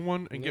another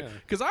one and get? Yeah.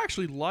 Because I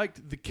actually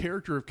liked the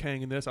character of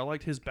Kang in this. I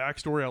liked his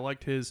backstory. I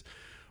liked his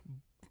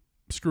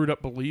screwed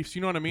up beliefs.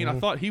 You know what I mean? I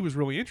thought he was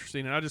really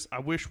interesting, and I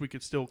wish we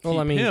could still keep Well,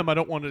 I mean- him. I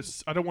don't want them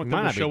might to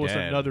not be show us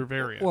dead. another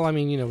variant. Well, I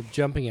mean,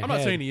 jumping ahead. I'm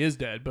not saying he is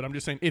dead, but I'm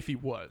just saying if he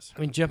was.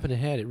 I mean, jumping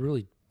ahead, it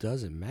really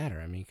doesn't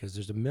matter. I mean, because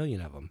there's a million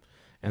of them,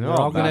 And they're they're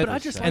all all gonna. about But I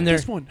to just say- like and they're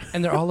this one.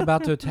 and they're all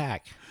about to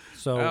attack.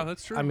 So Yeah,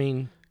 that's true. I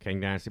mean, Kang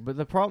Dynasty. But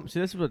the problem, see,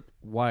 this is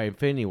why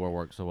Infinity War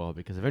worked so well,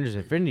 because Avengers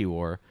Infinity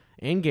War,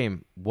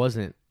 Endgame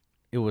wasn't,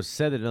 it was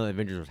said that another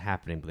Avengers was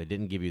happening, but they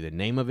didn't give you the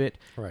name of it.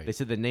 Right. They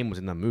said the name was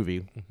in the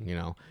movie,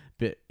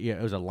 but yeah,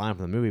 it was a line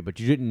from the movie, but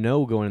you didn't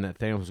know going in that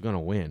Thanos was going to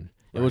win.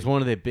 It was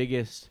one of the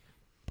biggest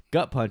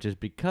gut punches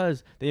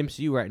because the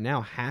MCU right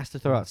now has to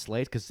throw out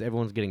slates because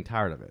everyone's getting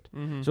tired of it.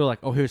 So like,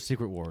 oh, here's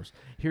Secret Wars,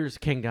 here's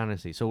Kang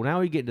Dynasty. So now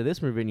we get into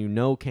this movie and you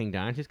know Kang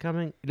Dynasty's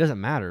coming. It doesn't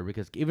matter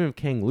because even if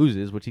Kang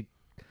loses, which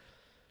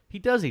he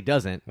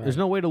doesn't. There's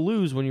no way to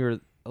lose when you're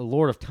a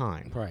Lord of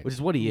Time, Right. which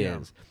is what he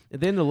is. And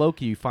then the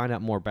Loki, you find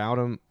out more about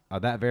him,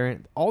 that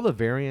variant. All the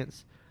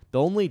variants, the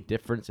only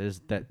difference is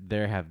that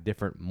they have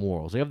different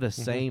morals. They have the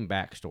same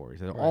backstories.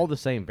 They're all the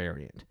same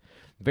variant.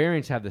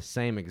 Variants have the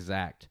same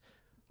exact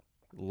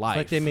life.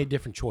 it's like they made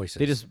different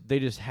choices. They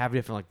just have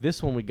different. Like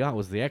this one we got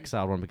was the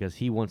exiled one because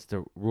he wants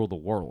to rule the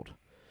world.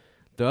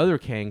 The other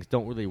Kangs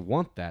don't really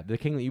want that. The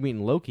King that you meet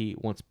in Loki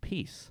wants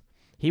peace.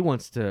 He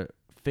wants to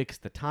fix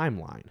the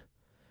timeline.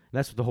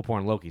 That's the whole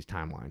point of Loki's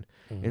timeline.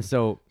 And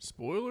so,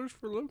 Spoilers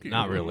for Loki?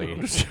 Not really. I'm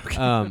just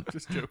joking.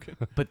 Just joking.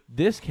 but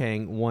this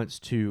Kang wants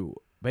to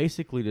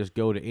basically just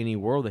go to any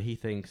world that he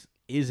thinks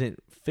isn't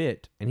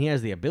fit, and he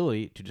has the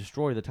ability to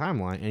destroy the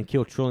timeline and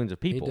kill trillions of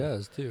he people.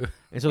 does too.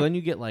 And so then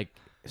you get like,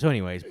 so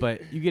anyways,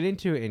 but you get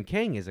into it, and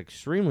Kang is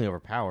extremely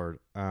overpowered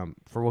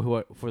for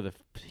the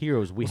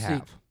heroes we Well, see,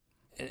 have.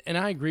 And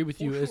I agree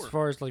with you as sure.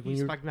 far as like when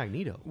He's you like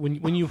Magneto.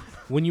 when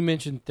you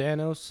mentioned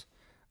Thanos,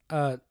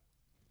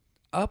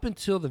 up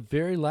until the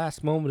very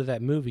last moment of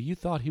that movie, you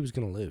thought he was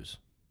going to lose,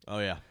 Oh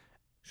yeah,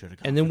 should have.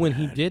 and then when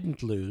he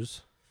didn't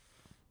lose,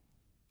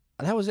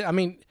 that was it. I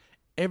mean,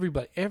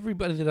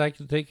 everybody that I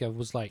could think of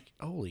was like,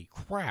 "Holy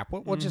crap!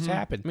 What just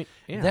happened?" I mean,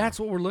 yeah. That's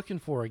what we're looking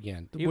for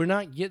again. We're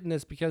not getting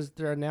this because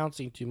they're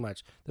announcing too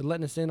much. They're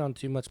letting us in on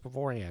too much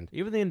beforehand.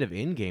 Even the end of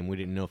Endgame, we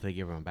didn't know if they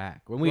give him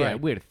back. When we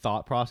Right. had a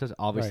thought process,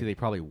 obviously Right. they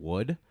probably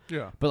would.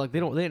 Yeah. But like they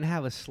didn't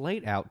have a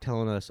slate out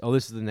telling us, oh,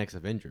 this is the next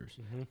Avengers.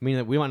 I mean,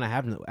 like, we might not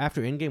have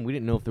after Endgame. We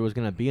didn't know if there was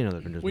going to be another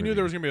Avengers. We knew movie.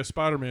 there was going to be a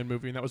Spider-Man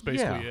movie, and that was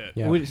basically it.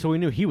 Yeah. So we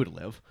knew he would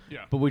live.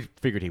 Yeah. But we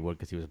figured he would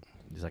because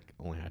he's like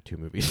only had 2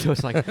 movies. So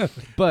it's like,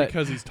 but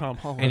Because he's Tom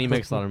Holland. and he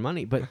makes a lot of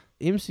money. But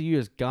MCU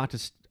has got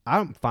to.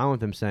 I'm fine with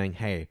them saying,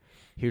 hey,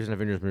 here's an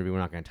Avengers movie. We're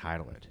not going to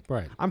title it.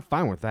 Right. I'm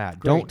fine with that.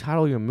 Great. Don't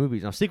title your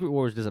movies. Now, Secret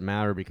Wars doesn't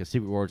matter because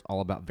Secret Wars is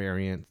all about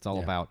variants. It's all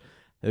Yeah. about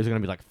there's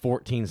going to be like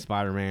 14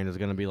 Spider-Man. There's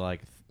going to be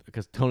like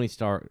because Tony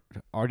Stark,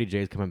 RDJ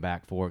is coming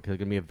back for it because it's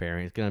going to be a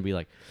variant. It's going to be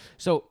like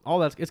so all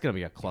that's it's going to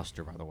be a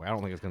cluster. By the way, I don't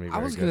think it's going to be. I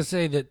Very was good. going to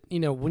say that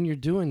when you're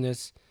doing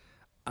this,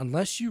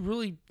 unless you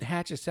really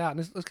hatch this out, and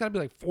it's got to be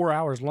like 4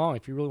 hours long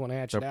if you really want to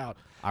hatch it out.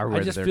 I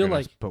read just that they're feel gonna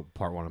like put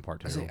part 1 and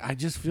part 2. I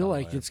just feel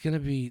like it's going to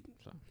be,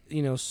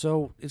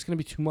 so it's going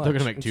to be too much. They're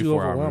gonna make and 2 too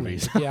 4-hour overwhelming.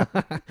 movies. Yeah,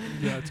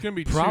 Yeah, it's going to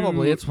be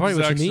Probably. two It's probably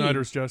what Zack you need.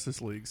 Snyder's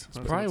Justice Leagues. it's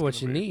probably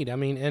what you need. I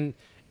mean, and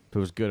If it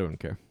was good, I wouldn't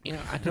care.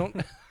 I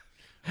don't.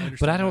 understand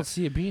But I don't that.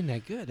 see it being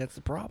that good. That's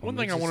the problem. One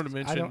thing It's I wanted just-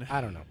 to mention.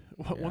 I don't know.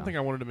 One thing I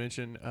wanted to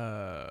mention,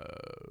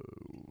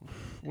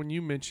 when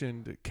you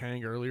mentioned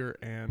Kang earlier,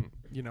 and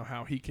you know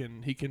how he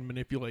can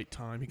manipulate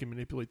time, he can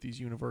manipulate these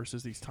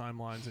universes, these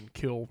timelines, and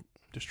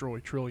destroy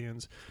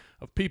trillions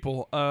of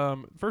people.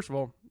 First of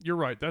all, you're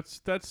right.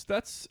 That's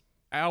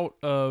out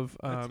of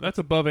that's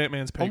above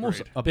Ant-Man's pay Almost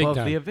grade. above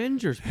time. the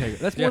Avengers pay.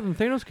 That's Yeah. more than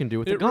Thanos can do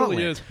with the It gauntlet.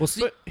 really is. Well,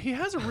 see- But he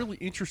has a really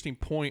interesting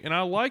point, and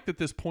I like that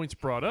this point's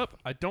brought up.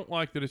 I don't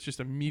like that it's just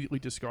immediately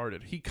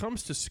discarded. He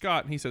comes to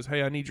Scott and he says,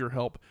 "Hey, I need your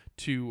help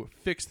to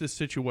fix this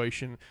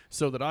situation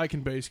so that I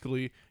can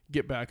basically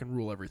get back and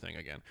rule everything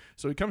again."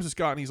 So he comes to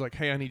Scott and he's like,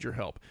 "Hey, I need your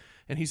help."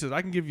 And he says,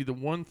 "I can give you the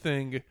one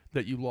thing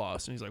that you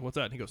lost." And he's like, "What's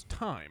that?" And he goes,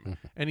 "Time."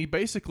 And he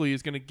basically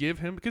is going to give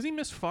him, because he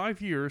missed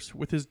 5 years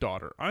with his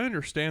daughter. I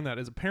understand that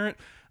as a parent.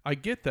 I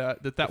get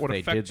that would They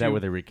affect did that you. where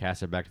they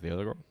recast it back to the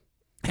other girl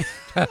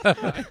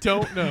I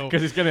don't know.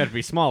 because it's gonna have to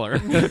be smaller.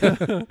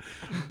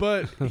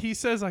 But he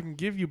says, "I can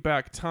give you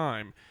back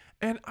time."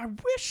 And I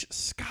wish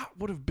Scott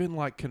would have been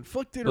like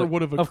conflicted or Look,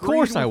 would have agreed of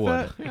course with I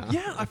would. that.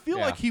 Yeah. I feel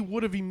Yeah. like he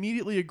would have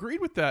immediately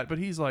agreed with that. But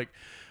he's like,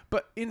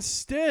 but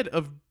instead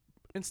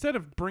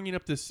of bringing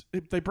up this,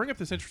 they bring up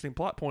this interesting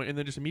plot point and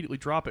then just immediately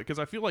drop it, because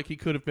I feel like he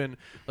could have been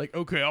like,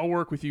 "Okay, I'll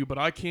work with you, but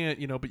I can't,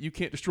 but you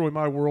can't destroy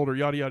my world," or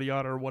yada yada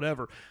yada or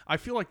whatever. I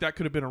feel like that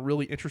could have been a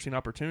really interesting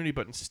opportunity,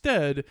 but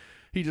instead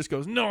he just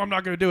goes, "No, I'm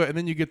not going to do it," and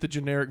then you get the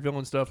generic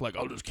villain stuff like,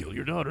 "I'll just kill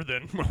your daughter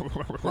then."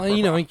 Well,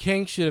 and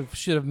Kang should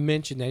have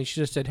mentioned that. He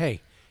should have said,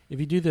 "Hey, if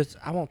you do this,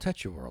 I won't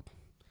touch your world.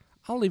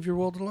 I'll leave your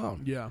world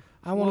alone. Yeah.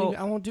 I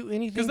won't do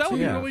anything." Because that would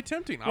to be you." really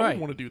tempting. I Right.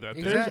 wouldn't want to do that.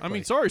 Exactly. I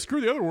mean, sorry,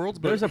 screw the other worlds,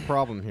 but There's a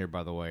problem here,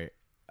 by the way.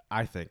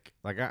 I think,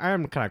 like, I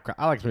am kind of,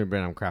 I like this movie, but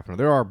I'm crapping on it.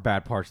 There are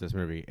bad parts of this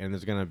movie, and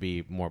there's gonna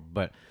be more.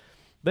 But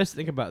let's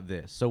think about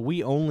this. So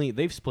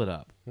they've split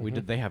up.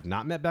 They have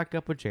not met back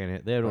up with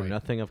Janet. They know Right.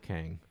 nothing of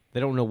Kang. They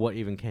don't know what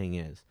even Kang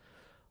is.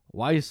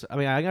 I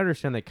mean, I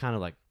understand they kind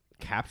of like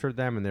captured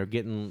them, and they're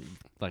getting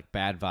like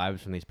bad vibes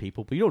from these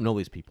people, but you don't know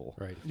these people.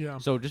 Right. yeah.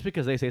 So just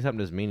because they say something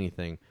doesn't mean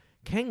anything.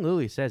 Kang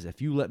literally says, "If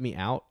you let me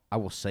out, I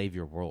will save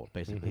your world."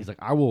 Basically, he's like,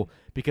 "I will,"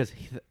 because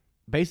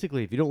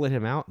basically, if you don't let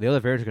him out, the other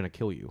variants are going to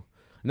kill you,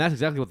 and that's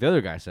exactly what the other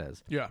guy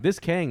says. Yeah. This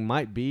Kang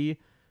might be,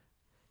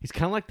 he's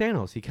kind of like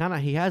Thanos.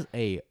 He has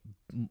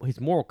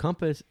his moral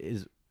compass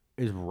is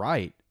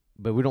right,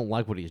 but we don't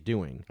like what he's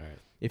doing. Right.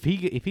 If he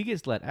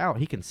gets let out,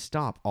 he can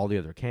stop all the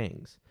other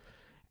Kangs.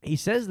 He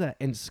says that,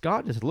 and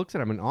Scott just looks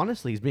at him, and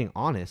honestly, he's being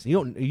honest.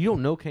 You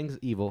don't know Kang's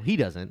evil. He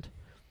doesn't.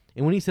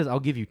 And when he says, "I'll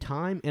give you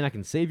time and I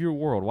can save your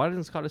world," why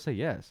doesn't Scott just say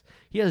yes?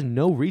 He has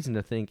no reason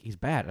to think he's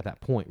bad at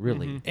that point,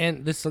 really.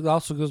 And this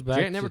also goes back.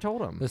 Janet never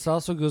told him. This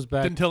also goes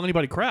back. Didn't tell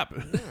anybody crap.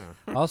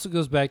 Also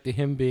goes back to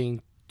him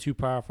being too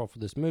powerful for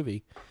this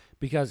movie,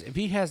 because if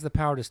he has the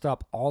power to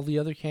stop all the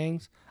other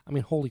Kangs, I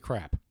mean, holy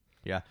crap!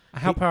 Yeah.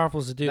 How powerful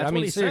is the dude? That's I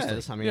mean, what he seriously.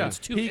 says. I mean, Yeah, it's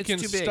too. he it's can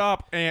too big.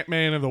 stop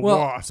Ant-Man and the Well,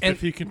 Wasp and-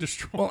 if he can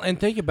destroy. Well, and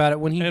think about it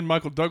when he and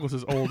Michael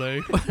Douglas's old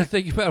age.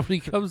 think about it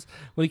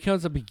when he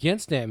comes up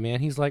against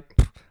Ant-Man, he's like,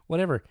 "Pff,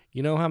 whatever.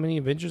 You know how many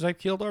Avengers I've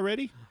killed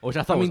already? which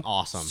I thought was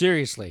awesome.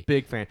 Seriously.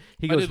 Big fan.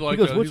 He I goes, did like he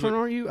goes, that. "Which He's one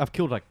like- are you? I've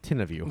killed like 10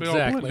 of you." They all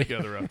Exactly. blend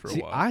together after a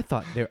See, while. I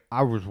thought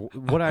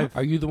what I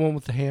Are you the one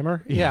with the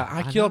hammer? Yeah,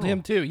 I killed know.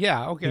 him too.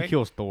 Yeah, He okay.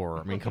 kills Thor.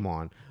 I mean, come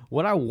on.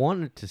 What I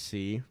wanted to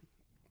see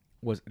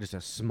was just a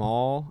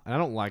small, and I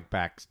don't like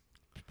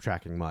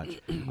backtracking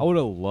much. I would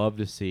have loved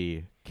to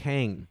see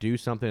Kang do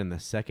something in the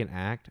second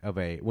act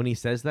when he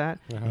says that,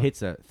 it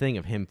hits a thing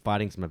of him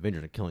fighting some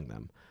Avengers and killing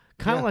them.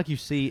 Kind of like you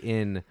see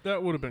in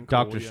that would have been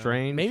cool, Doctor yeah.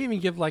 Strange. Maybe even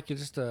give like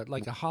just a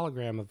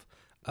hologram of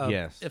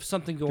Yes. if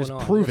something going Just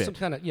on. prove Some it.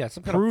 kind of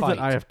some kind Prove of fight.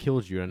 that I have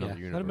killed you in another Yeah,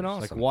 universe. that'd been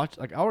Like awesome. watch,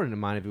 like I wouldn't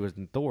mind if it was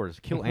in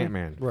Thor's kill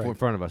Ant-Man Right. in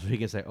front of us, so he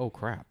can say, "Oh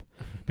crap,"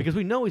 because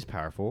we know he's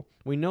powerful.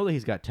 We know that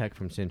he's got tech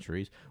from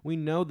centuries. We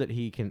know that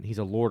he's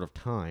a lord of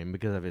time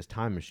because of his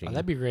time machine. Oh,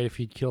 that'd be great if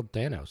he'd killed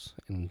Thanos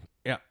and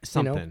yeah,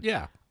 something. You know,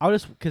 yeah. I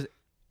just because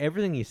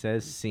everything he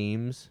says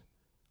seems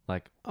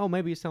like, oh,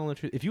 maybe he's telling the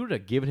truth. If you would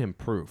have given him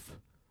proof,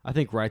 I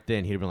think right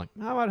then he'd have been like,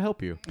 "How about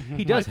help you?"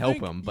 He does I help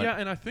think- him, but yeah,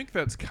 and I think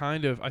that's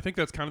kind of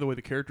the way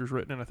the character's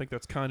written, and I think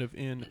that's kind of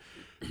in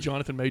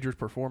Jonathan Major's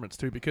performance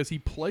too, because he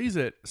plays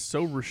it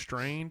so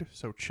restrained,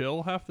 so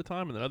chill half the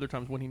time, and then other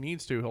times when he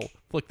needs to, he'll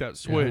flick that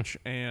switch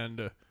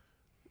and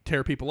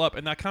tear people up,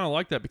 and I kind of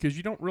like that because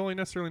you don't really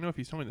necessarily know if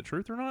he's telling the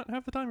truth or not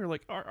half the time. You're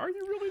like, are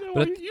you really though?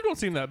 But You don't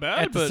seem that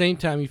bad. At the but same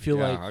time, you feel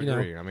yeah, like I you know.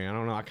 agree. I mean, I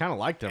don't know. I kind of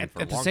liked him for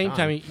a At the long same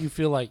time, you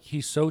feel like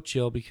he's so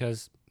chill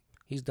because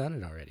he's done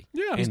it already.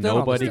 yeah, he's and done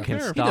all this nobody stuff. can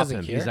He stop doesn't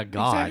him. care. He's a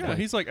god. yeah, Like,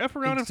 he's like F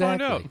around and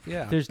find out.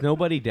 Yeah. there's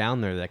nobody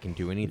down there that can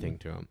do anything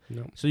to him.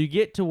 No. So you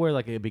get to where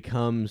like it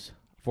becomes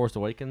Force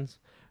Awakens.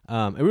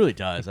 It really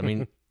does. I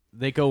mean,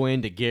 they go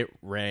in to get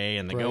Rey,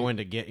 and they go Right. in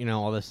to get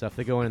all this stuff.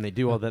 They go in and they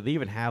do all that. They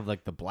even have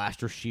like the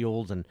blaster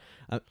shields, and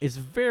it's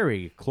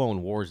very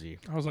Clone Warsy.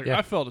 I was like, Yeah.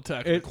 I felt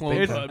Attack of the It- Clone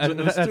it's- vibes in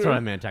this that's too. what I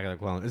meant. Attack of the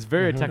Clones. It's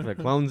very Attack of the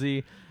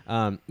Clonesy,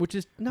 which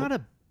is not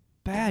a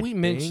bad. We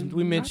mentioned- thing.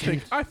 we I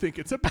mentioned- think, I think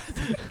it's a bad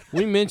thing.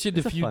 We mentioned a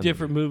It's a few fun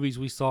different movies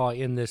we saw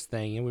in this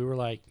thing, and we were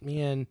like,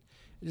 man,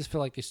 I just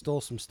feel like they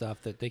stole some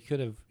stuff that they could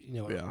have,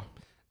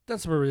 done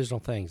some original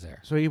things there.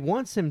 So he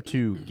wants him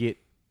to get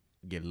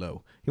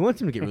low. He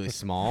wants him to get really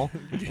small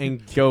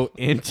and go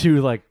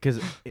into because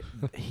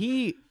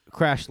he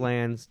crash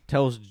lands,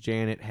 tells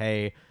Janet,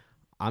 "Hey,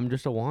 I'm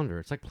just a wanderer."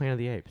 It's like Planet of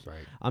the Apes. Right.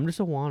 I'm just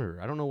a wanderer.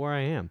 I don't know where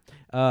I am,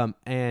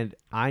 and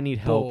I need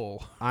help.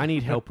 Bull. I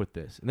need help with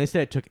this. And they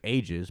said it took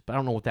ages, but I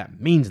don't know what that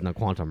means in the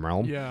quantum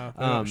realm.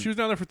 Yeah. She was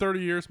down there for 30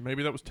 years.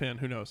 Maybe that was 10.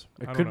 Who knows?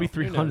 I It don't could be know.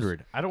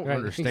 300. I don't Right,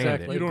 understand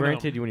exactly. it. You don't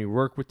Granted, when you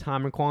work with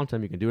time and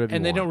quantum, you can do whatever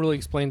And you they want. don't really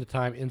explain the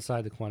time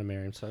inside the quantum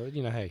area, so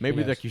hey, Maybe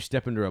who knows? like you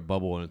step into a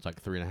bubble and it's like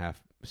 3.5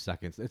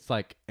 seconds. It's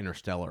like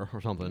Interstellar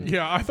or something.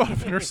 Yeah, I thought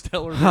of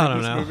Interstellar. I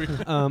don't during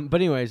this know. movie.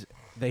 But anyways,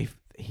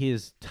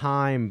 his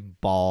time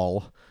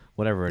ball,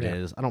 whatever it Yeah.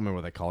 is, I don't remember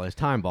what they call it. His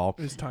time ball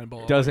His time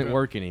ball doesn't like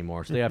work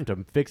anymore, so they have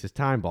to fix his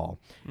time ball.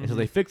 And so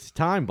they Mm-hmm. fix his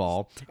time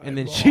ball, and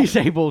then she's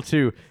able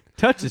to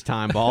touch his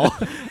time ball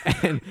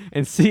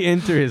and see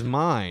into his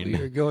mind.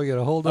 You're going in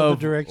a whole other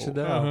direction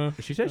now.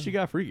 Uh-huh. She said she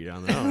got freaky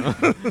down there. I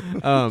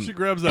don't know. She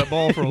grabs that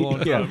ball for a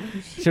long Yeah.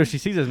 time. So she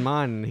sees his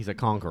mind, and he's a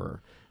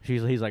conqueror.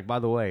 He's like, by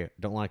the way,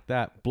 don't like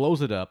that.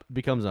 Blows it up,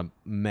 becomes a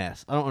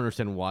mess. I don't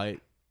understand why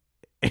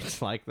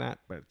it's like that,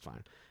 but it's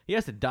fine. He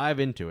has to dive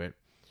into it,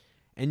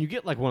 and you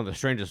get like one of the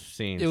strangest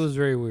scenes. It was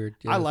very weird.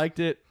 I yes. liked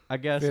it, I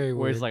guess, Very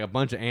where it's weird. like a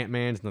bunch of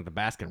Ant-Mans, and like the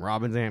Baskin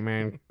Robbins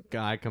Ant-Man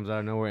guy comes out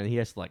of nowhere, and he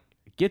has to like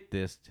get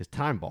his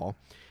time ball.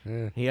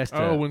 Yeah. He has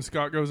to. Oh, when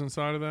Scott goes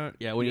inside of that?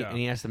 yeah, and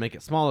he has to make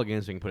it small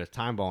again so he can put his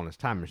time ball in his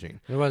time machine.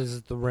 What is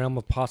it? The realm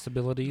of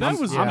possibilities. That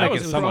was- I'm that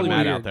making was someone really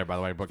mad weird. out there, by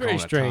the way, but Very calling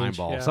it a time strange.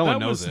 ball. Yeah. Someone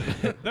that knows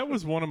was, it. That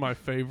was one of my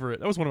favorite.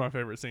 That was one of my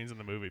favorite scenes in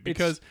the movie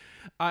because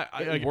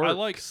I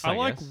works, I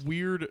like guess.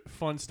 weird,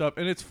 fun stuff.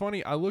 And it's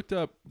funny. I looked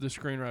up the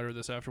screenwriter of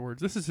this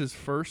afterwards. This is his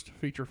first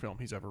feature film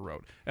he's ever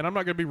wrote. And I'm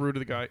not going to be rude to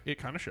the guy. It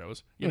kind of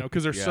shows,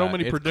 because there's so Yeah,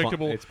 many it's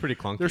predictable. it's pretty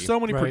clunky. There's so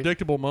many Right.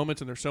 predictable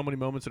moments, and there's so many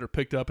moments that are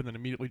picked up and then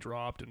immediately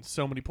dropped, and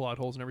so many plot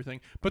holes and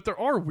everything. But there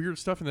are weird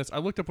stuff in this. I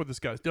looked up what this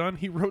guy's done.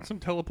 He wrote some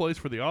teleplays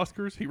for the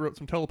Oscars. He wrote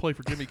some teleplay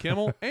for Jimmy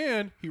Kimmel,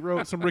 and he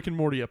wrote some Rick and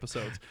Morty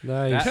episodes.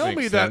 Nice. That Tell makes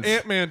me that sense.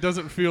 Ant-Man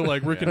doesn't feel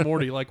like Rick and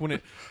Morty, like when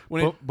it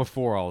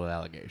Before all the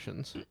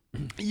allegations.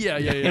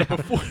 yeah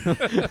before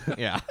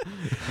Yeah.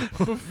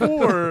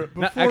 before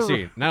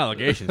Actually, not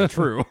allegations.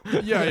 True.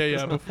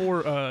 yeah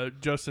before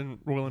Justin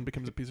Roiland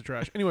becomes a piece of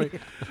trash. Anyway,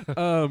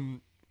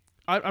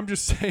 I'm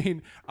just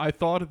saying I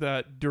thought of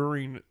that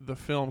during the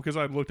film because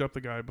I looked up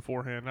the guy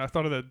beforehand. I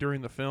thought of that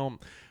during the film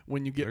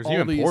when you get There's all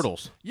even these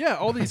portals. Yeah,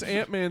 all these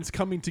Ant-Mans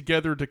coming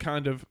together to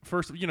kind of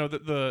first,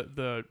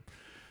 the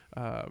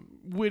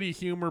witty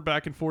humor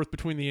back and forth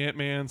between the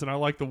Ant-Mans, and I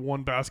like the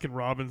one Baskin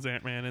Robbins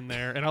Ant-Man in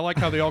there, and I like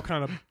how they all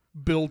kind of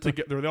build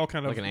together. They all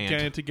kind of Like an ant.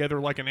 gang together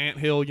like an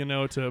anthill,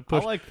 to I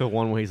push. like the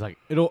one where he's like,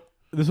 it'll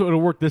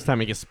work this time.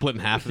 He gets split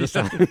in half this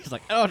time. He's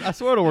like, oh, I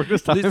swear it'll work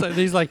this time.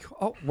 He's like,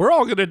 oh, we're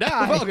all gonna We're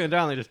die. all gonna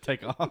die and they just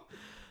take off.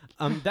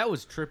 That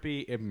was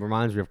trippy. It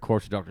reminds me, of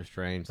course, of Doctor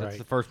Strange. That's Right.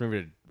 the first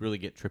movie to really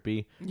get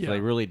trippy. Yeah. So they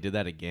really did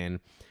that again.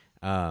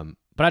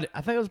 But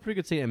I think it was a pretty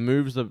good scene. It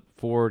moves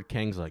forward.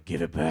 Kang's like,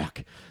 give it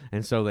back.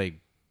 And so they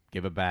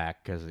give it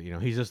back because,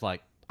 he's just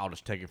like, I'll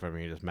just take it from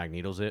you. He just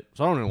magnetos it.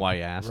 So I don't know why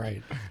he asked.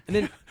 Right. And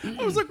then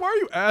I was like, why are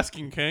you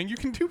asking, Kang? You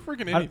can do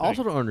freaking anything. I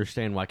also don't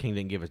understand why King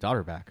didn't give his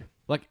daughter back.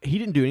 Like, he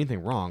didn't do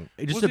anything wrong.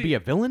 Just Was to he- be a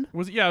villain?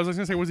 Was I was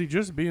gonna say, was he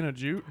just being a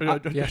Jew?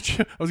 yeah.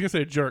 I was gonna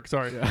say a jerk.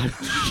 Sorry.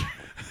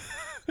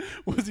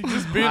 Was he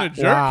just being a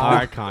jerk? Wow. All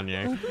right,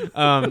 Kanye.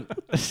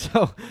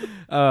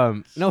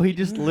 No, he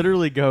just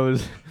literally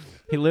goes,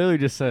 he literally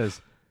just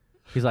says,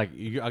 he's like, I'll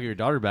give your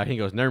daughter back. And he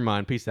goes, never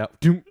mind, peace out.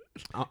 Doom.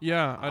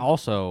 Yeah.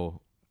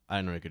 Also, I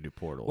didn't know he could do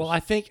portals. Well, I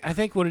think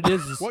what it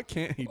is What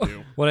can't he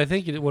do? what I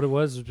think what it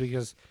was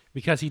is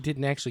because he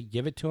didn't actually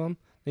give it to him.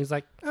 He's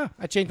like,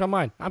 I changed my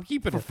mind. I'm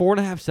keeping for it.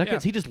 4.5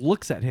 seconds, Yeah. he just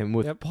looks at him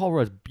with Yep. Paul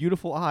Rudd's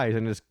beautiful eyes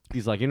and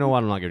he's like, you know what?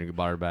 I'm not giving your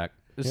daughter back.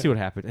 Let's see what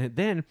happens. And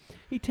then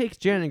he takes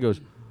Jen and goes,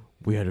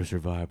 we had to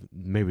survive.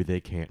 Maybe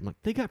they can't. I'm like,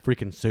 they got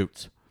freaking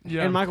suits.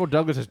 Yeah. And Michael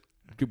Douglas is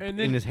And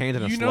in his hands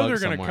in a you slug know they're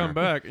gonna somewhere. come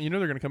back. You know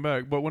they're gonna come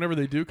back. But whenever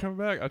they do come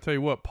back, I tell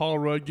you what, Paul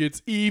Rudd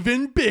gets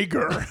even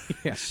bigger.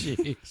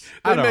 Jeez.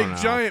 I They don't make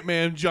know. Giant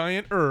Man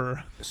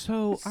giant-er.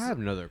 So I have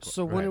another.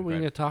 So when are we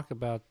going to talk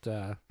about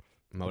bad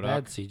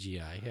MODOK?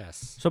 CGI?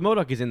 Yes. So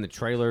MODOK is in the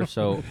trailer.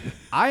 So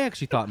I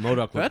actually thought MODOK.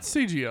 Looked, That's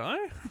CGI.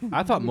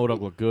 I thought MODOK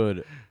looked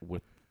good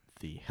with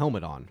the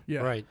helmet on.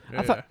 Yeah. Right.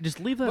 Yeah, I thought just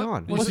leave that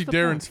on. You What's see the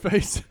Darren's point?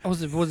 face.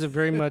 Was it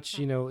very much?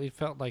 It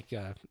felt like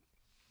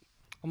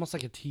almost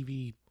like a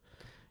TV,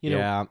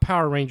 Yeah.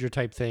 Power Ranger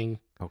type thing.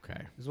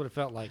 Okay. Is what it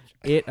felt like.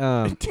 It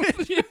Didn't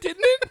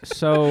it?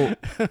 so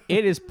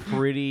it is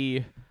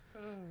pretty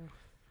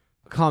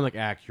comic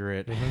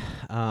accurate.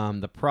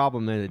 The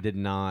problem is it did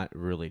not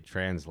really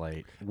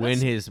translate when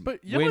his But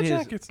when his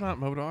Yellowjacket's not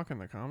MODOK in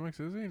the comics,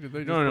 is he? Did they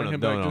just no bring him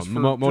back just for,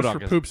 MODOK just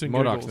for is, poops and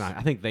MODOK's giggles? not.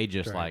 I think they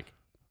just like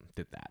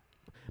did that.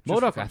 Just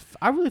for MODOK.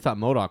 I really thought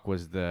MODOK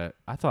was the.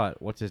 I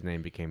thought what's his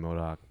name became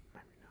MODOK.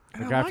 The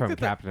And I guy like from that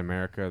Captain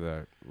America,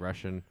 the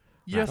Russian.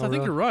 Yes, Oh, I think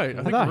really? you're right. I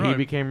I think thought you're he right.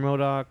 became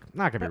MODOK.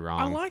 Not gonna be I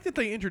wrong. like that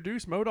they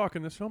introduced MODOK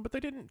in this film, but they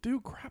didn't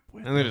do crap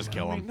with And they him. just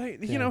kill I him. mean,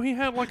 you know, he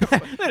had like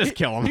a. They just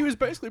kill him. He was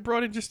basically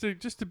brought in just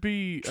to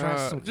be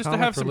Try some just to comic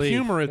have some relief.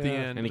 humor at the Yeah.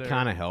 end. And he there.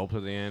 kind of helped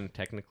at the end,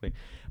 technically.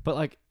 But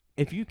like,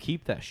 if you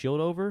keep that shield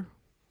over,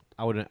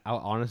 I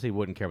honestly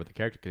wouldn't care about the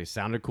character because he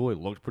sounded cool, he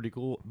looked pretty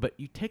cool. But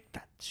you take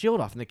that shield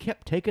off, and they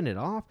kept taking it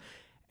off,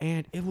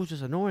 and it was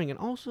just annoying. And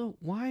also,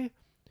 why?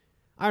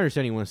 I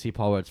understand you want to see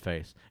Paul Rudd's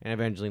face and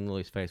Evangeline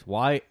Lilly's face.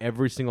 Why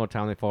every single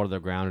time they fall to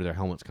the ground, do their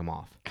helmets come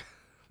off?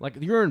 Like,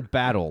 you're in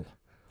battle.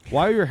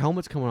 Why are your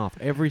helmets coming off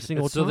every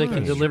single So time? they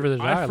can deliver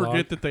the I dialogue.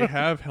 forget that they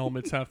have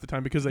helmets half the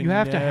time because they You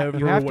have to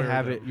never have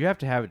wear it. them. You have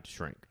to have it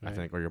shrink, I Right.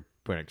 think, or your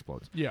brain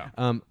explodes. Yeah.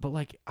 But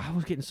like, I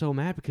was getting so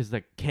mad because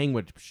like Kang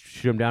would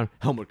shoot him down,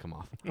 helmet would come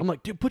off. I'm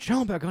like, dude, put your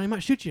helmet back on. He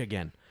might shoot you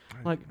again.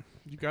 Like,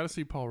 You got to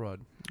see Paul Rudd.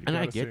 You and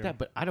I gotta see get him. that,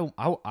 but I don't.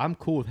 I'm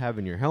cool with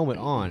having your helmet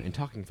on and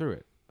talking through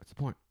it. That's the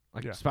point.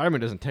 Like, Yeah. Spider-Man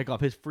doesn't take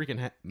off his freaking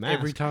mask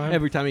Every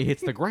time? he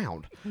hits the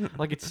ground.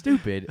 Like, it's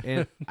stupid.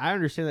 And I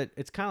understand that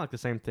it's kind of like the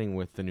same thing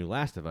with the new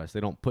Last of Us. They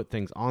don't put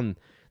things on.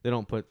 They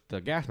don't put the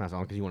gas mask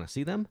on because you want to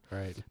see them.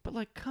 Right. But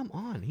like, come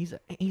on, he's a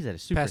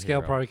superhero.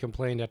 Pascal probably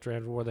complained after I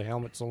wore the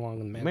helmet so long.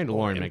 In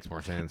Mandalorian makes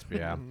more sense, but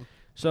yeah.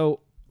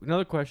 So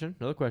another question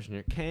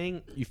here.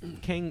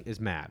 Kang is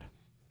mad.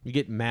 You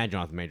get mad,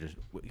 Jonathan Majors,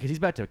 because he's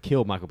about to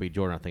kill Michael B.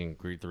 Jordan, I think, in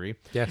Creed 3.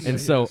 Yes. And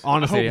so,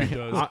 honestly, I hope he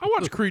does. I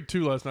watched Creed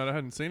 2 last night. I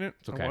hadn't seen it.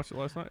 okay. I watched it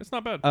last night. It's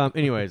not bad.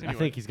 anyways, I Anyway.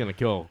 think he's going to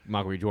kill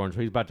Michael B. Jordan,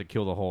 so he's about to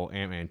kill the whole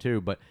Ant-Man too,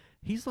 but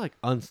he's like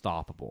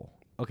unstoppable.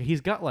 Okay,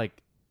 he's got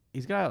like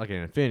an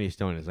Infinity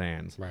Stone in his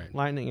hands. Right.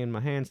 Lightning in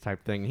my hands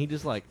type thing. And he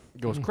just like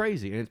goes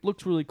crazy, and it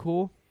looks really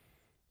cool.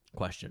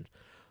 Question.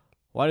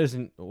 Why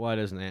doesn't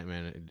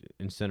Ant-Man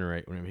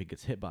incinerate whenever he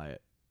gets hit by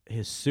it?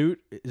 His suit,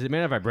 is it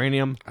made of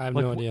vibranium? I have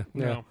Like, no idea.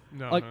 no, Yeah.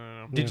 no, like,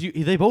 no. Did you?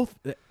 They both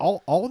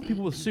all the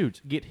people with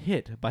suits get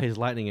hit by his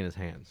lightning in his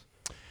hands,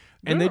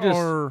 and There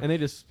they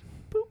just.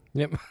 Boop.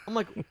 Yep. I'm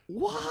like,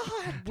 what?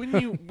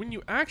 when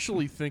you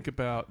actually think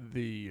about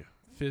the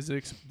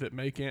physics that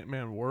make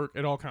Ant-Man work,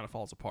 it all kind of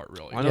falls apart,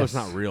 really. I know it's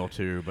Yes. not real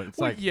too, but it's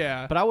Well, like,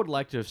 yeah. But I would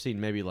like to have seen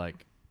maybe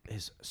like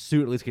his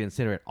suit at least get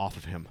incinerated off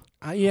of him,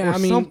 Yeah, or I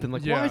mean, something.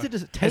 Like, why yeah. is it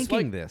just It's tanking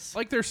like, this?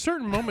 Like, there's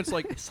certain moments,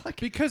 like, It's like-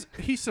 because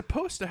he's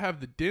supposed to have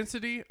the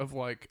density of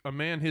like a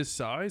man his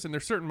size, and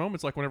there's certain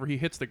moments, like whenever he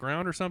hits the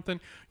ground or something,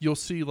 you'll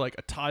see like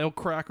a tile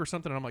crack or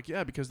something, and I'm like,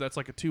 yeah, because that's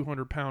like a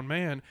 200-pound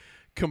man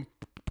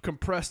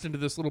compressed into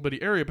this little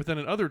bitty area. But then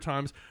at other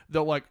times,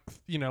 they'll like,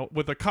 you know,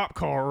 with a cop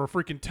car or a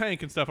freaking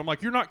tank and stuff, I'm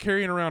like, you're not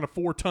carrying around a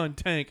 4-ton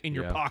tank in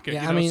your Yeah. pocket.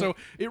 Yeah, you I know? mean- So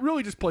it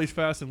really just plays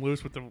fast and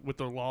loose with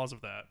the laws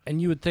of that.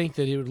 and you would think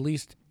that it would at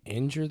least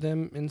injure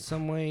them in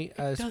some way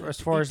as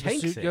does. far He as the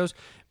tanks suit it. goes,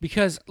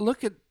 because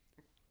look at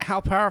how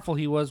powerful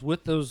he was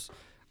with those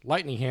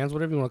lightning hands,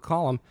 whatever you want to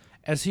call them,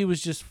 as he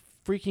was just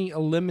freaking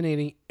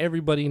eliminating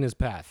everybody in his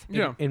path.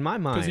 Yeah. in my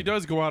mind, Because he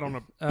does go out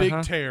on a big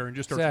Uh-huh. tear and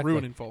just starts Exactly.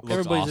 ruining folks. Looks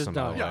Everybody's awesome, just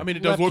by done. the Yeah, way. I mean,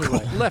 it does Left look and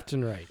cool. right, left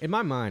and right. in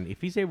my mind, if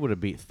he's able to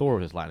beat Thor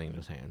with his lightning in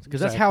his hands,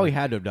 because that's how he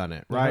had to have done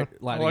it, right? I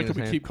Lightning like in that his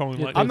we hand. keep calling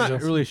Yeah, lightning. I'm not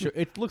Just- really sure.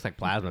 It looks like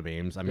plasma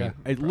beams. I mean,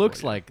 Yeah, it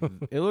looks like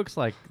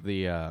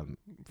the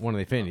one of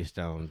the Infinity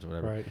Stones, or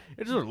whatever. Right.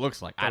 It just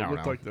looks like I It don't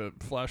looked know. like the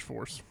Flash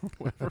Force.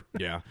 Whatever.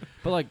 Yeah,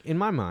 but like in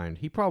my mind,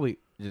 he probably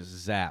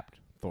just zapped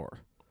Thor.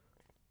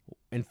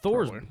 And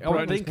Thor's, Probably. I would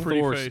Right in his think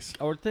pretty Thor's, face.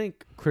 I would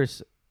think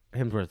Chris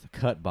Hemsworth's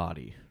cut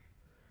body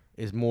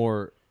is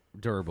more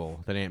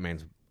durable than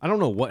Ant-Man's. I don't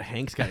know what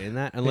Hank's got in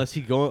that unless he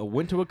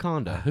went to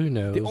Wakanda. Who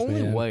knows, The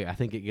only man? way I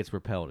think it gets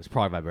repelled is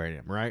probably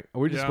vibranium, right? Are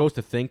we just Yeah. supposed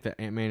to think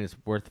that Ant-Man is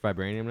worth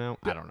vibranium now?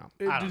 I don't know.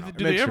 I don't know. It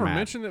Did makes they you ever mad.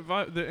 mention that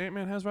that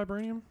Ant-Man has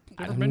vibranium?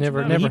 They ever I've mention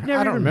never- that? never- He I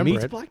never don't even remember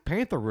meets it. Black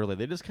Panther, really.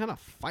 They just kind of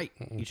fight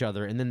each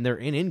other, and then they're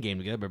in Endgame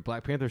together. But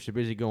Black Panther's too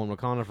busy going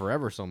Wakanda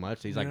forever so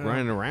much. He's like Yeah.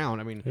 running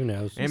around. I mean, Who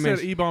knows? He Ant-Man's-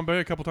 said E-Bombay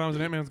a couple times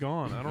and Ant-Man's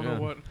gone. I don't Yeah.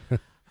 know what.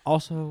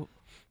 also,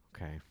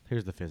 okay,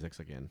 here's the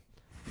physics again.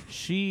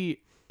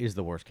 She is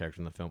the worst character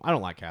in the film. I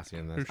don't like Cassie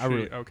in this. Who's I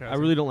really, she? Oh, Cassie. I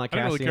really don't like I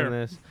didn't Cassie really in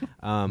care. this.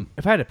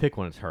 If I had to pick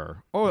one, it's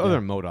her or other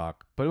than MODOK.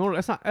 But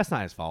that's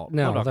not his fault.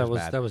 No, MODOK that is was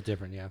bad. that was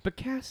different. Yeah. But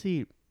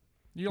Cassie,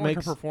 You don't like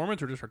Makes- her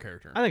performance or just her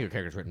character? I think her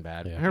character's written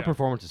bad. Yeah. Her Yeah.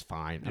 performance is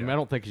fine. I mean, Yeah. I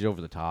don't think she's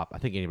over the top. I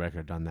think anybody could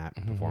have done that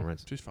Mm-hmm.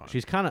 performance. She's fine.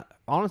 She's kind of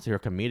honestly her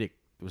comedic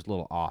was a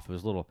little off. It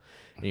was a little,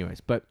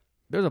 anyways. But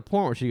there's a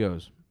point where she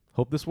goes,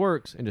 "Hope this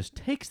works," and just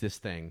takes this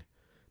thing,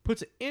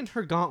 puts it in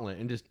her gauntlet,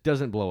 and just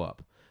doesn't blow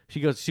up. She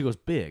goes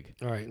big.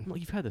 All right. Well,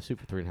 you've had the suit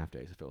for 3.5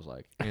 days. It feels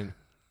like, and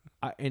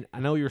I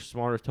know you're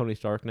smarter as Tony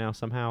Stark now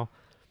somehow,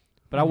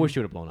 but I wish you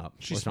would have blown up.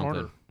 She's or something.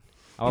 smarter.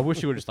 I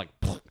wish you would just like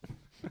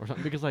or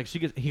something because like he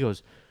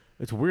goes,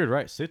 it's weird,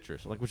 right?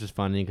 Citrus, like which is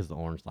funny because the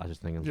orange slices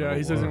thing. is Yeah, like,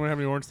 he says whoa. anyone have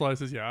any orange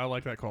slices? Yeah, I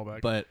like that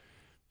callback. But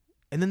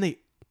and then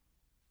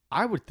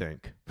I would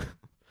think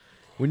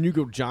when you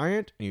go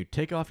giant and you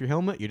take off your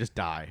helmet, you just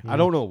die. I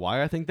don't know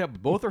why I think that,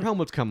 but both their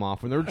helmets come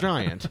off when they're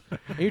giant.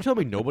 And you tell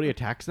me nobody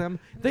attacks them?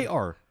 They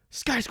are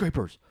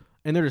skyscrapers.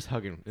 and they're just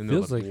hugging in the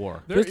middle Feels of like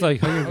war. feels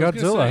like hugging I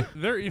was gonna Godzilla. say,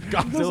 they're even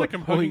feels like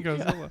I'm hugging Holy-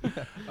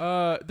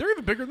 Godzilla. They're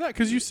even bigger than that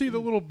because you see the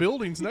little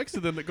buildings next to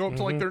them that go up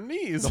to like their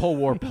knees. The whole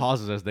war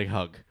pauses as they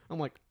hug. I'm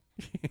like,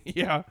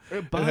 Yeah,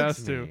 it it has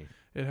bugs to. me.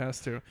 It has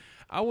to.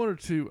 I wanted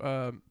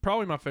to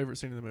probably my favorite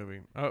scene in the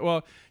movie.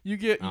 Well, you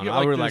get I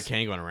like really this, like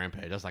Kang going on a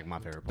rampage. That's like my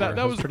favorite part.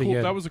 that was pretty cool.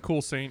 good. That was a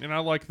cool scene, and I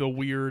like the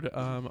weird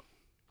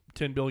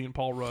 10 billion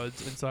Paul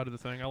Rudds inside of the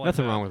thing. I like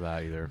Nothing that. wrong with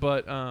that either.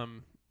 But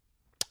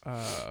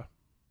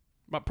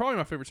probably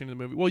my favorite scene in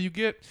the movie. Well, you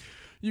get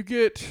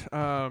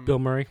Bill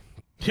Murray.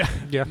 Yeah.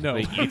 Yeah. no.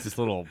 He eats this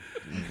little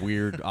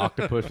weird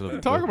octopus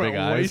with, Talk with about big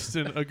eyes.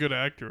 wasting a good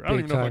actor. I don't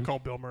Big even know if time. I call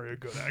Bill Murray a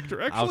good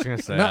actor. Actually, I was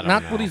gonna say, I Not don't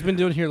not know. what he's been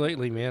doing here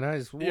lately, man. I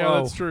just yeah,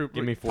 whoa. that's true.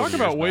 Give me 40 Talk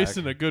about years back.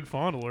 wasting a good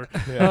fondler.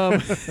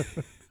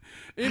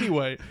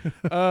 Anyway,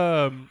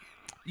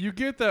 you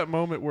get that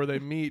moment where they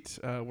meet,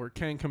 where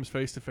Kang comes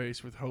face to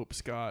face with Hope,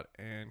 Scott,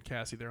 and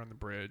Cassie there on the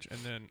bridge, and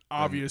then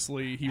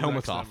obviously he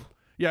helmets wrecks off. them.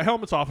 Yeah,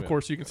 helmets off, of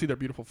course, so you can see their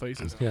beautiful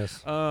faces.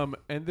 Yes.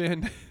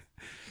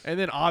 And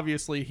then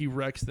obviously he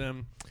wrecks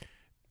them,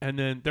 and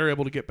then they're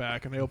able to get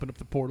back, and they open up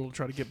the portal to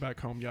try to get back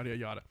home. Yada yada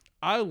yada.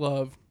 I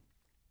love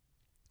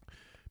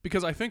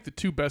because I think the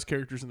two best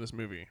characters in this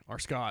movie are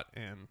Scott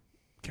and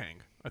Kang.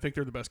 I think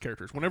they're the best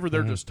characters. Whenever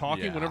they're just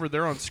talking, Yeah. whenever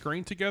they're on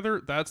screen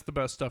together, that's the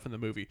best stuff in the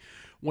movie.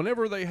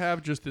 Whenever they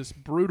have just this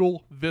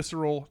brutal,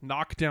 visceral,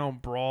 knockdown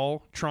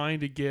brawl trying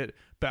to get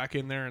back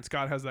in there, and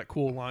Scott has that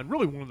cool line,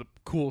 really one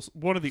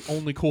of the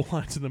only cool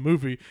lines in the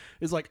movie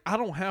is like, I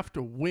don't have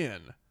to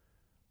win.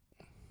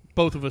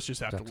 Both of us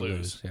just have to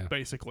lose, yeah.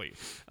 basically.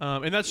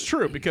 And that's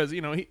true because,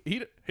 you know,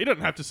 he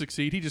doesn't have to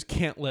succeed. He just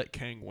can't let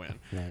Kang win.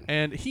 Right.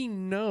 And he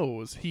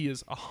knows he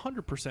is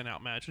 100%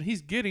 outmatched, and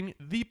he's getting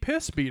the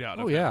piss beat out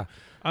of Oh him. yeah.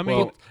 I mean,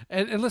 Well,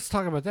 and let's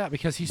talk about that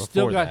because he's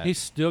Before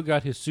still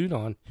got his suit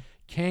on.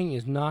 Kang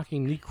is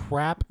knocking the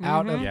crap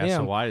out of Yeah, him.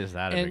 so why is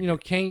that? A And big you know,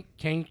 deal?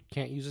 Kang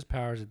can't use his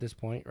powers at this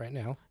point right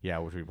now. Yeah,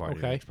 which we probably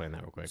Okay. didn't explain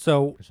that real quick.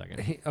 So for a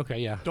second. okay,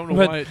 yeah. don't know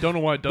But- why it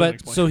doesn't But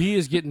explain. so he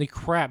is getting the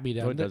crap beat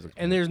out No, of it him. does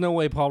explain And there's no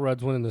way Paul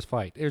Rudd's winning this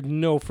fight. There's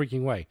no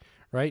freaking way,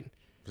 right?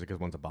 because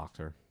one's a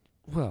boxer.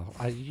 Well,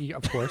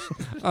 of course.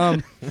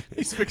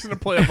 He's fixing to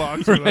play a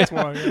boxer. That's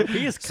why.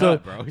 He is cut, so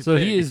bro. He's so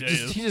big. he is Yeah, just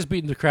he is. he's just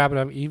beating the crap out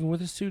of him. Even with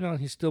his suit on,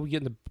 he's still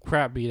getting the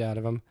crap beat out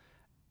of him.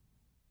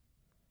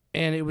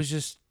 And it was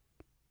just,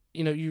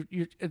 you know,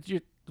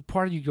 you're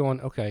part of you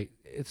going, okay,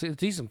 it's a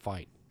decent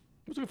fight.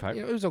 It was a good fight.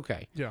 You know, it was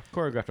okay. Yeah.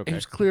 Choreographed okay. He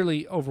was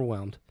clearly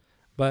overwhelmed,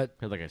 but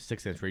He had like a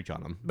 6-inch reach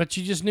on him. you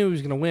just knew he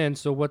was going to win.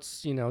 So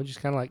what's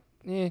just kind of like,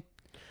 what's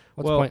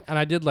Well- the point? And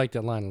I did like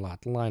that line a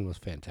lot. The line was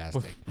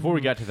fantastic. Before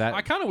we got to that,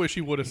 I kind of wish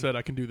he would have said,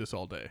 "I can do this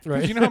all day." Right.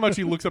 Because you know how much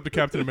he looks up to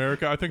Captain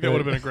America. I think that would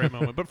have been a great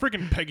moment. But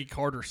freaking Peggy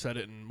Carter said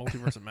it in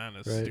Multiverse of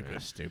Madness. Right.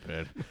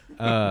 Stupid.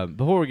 stupid.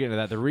 Before we get into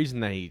that, the reason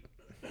that he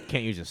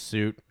can't use a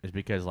suit is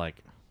because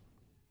like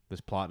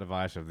this plot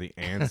device of the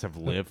ants have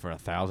lived for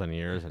 1,000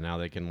 years and now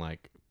they can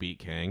like beat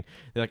Kang.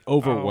 They like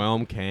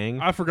overwhelm Kang.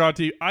 I forgot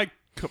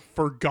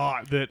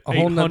forgot that A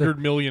whole 800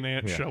 million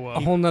ants Yeah. show A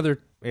up. whole nother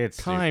It's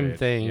time stupid.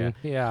 thing.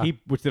 Yeah.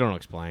 Which they don't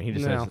explain. He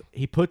just No. says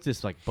he puts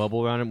this like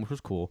bubble around him, which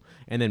was cool.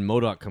 And then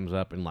MODOK comes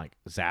up and like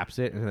zaps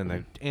it, and then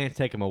the ants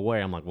take him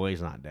away. I'm like, well,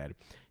 he's not dead.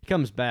 He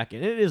comes back,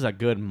 and it is a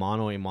good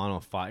mono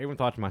fight. I even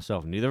thought to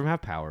myself, neither of them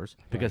have powers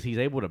because he's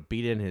able to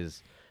beat in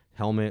his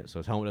helmet, so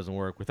his helmet doesn't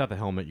work. Without the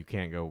helmet, you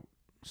can't go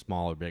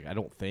small or big. I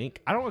don't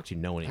think. I don't actually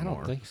know I anymore.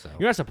 don't think so.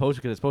 You're not supposed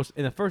to because it's supposed.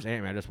 In the first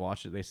Ant-Man, I just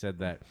watched it. They said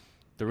that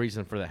the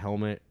reason for the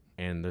helmet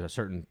and there's a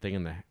certain thing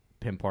in the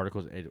PIM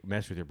particles, it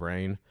messes with your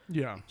brain.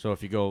 Yeah. So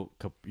if you go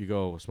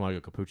small, you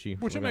go Capucci.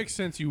 Which it something like makes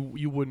sense. You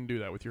wouldn't do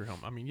that with your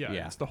helmet. I mean, yeah,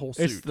 it's the whole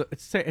suit.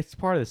 It's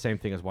part of the same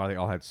thing as why they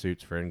all had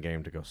suits for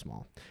Endgame to go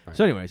small.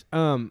 So, anyways,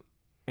 and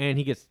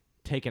he gets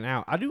taken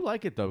out. I do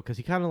like it though because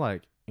he kind of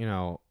like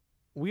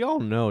we all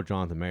know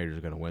Jonathan Majors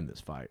is going to win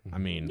this fight. I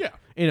mean, Yeah.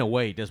 in a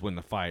way, he does win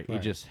the fight. He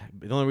Right. just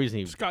the only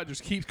reason Scott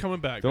just keeps coming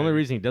back. the only baby.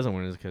 reason he doesn't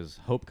win is because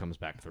Hope comes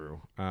back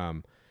through.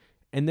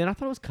 And then I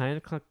thought it was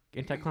kind of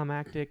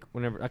anticlimactic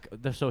whenever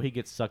so he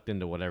gets sucked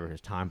into whatever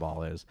his time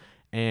ball is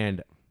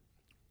and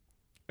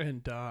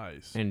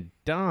dies.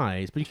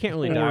 dies, but you can't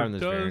really die Or on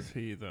this does variant.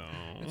 he though?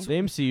 The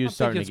MCU is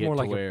starting to get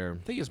to where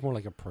I think it's more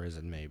like a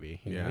prison,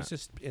 maybe. You know, Yeah. it's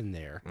just in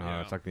there.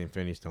 it's like the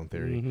Infinity Stone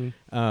theory.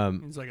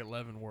 Mhm. He's like at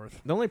Leavenworth.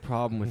 The only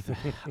problem with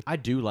I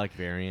do like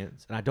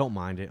variants, and I don't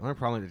mind it. The only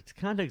problem is it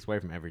kind of takes away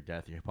from every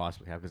death you could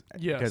possibly have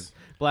Yes. because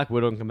Black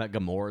Widow can come back,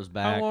 Gamora's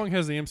back. How long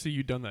has the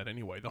MCU done that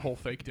anyway? The whole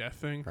fake death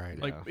thing, Right.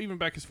 Like Yeah. even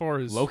back as far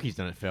as Loki's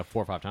done it 4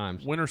 or 5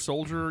 times. Winter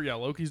Soldier, yeah,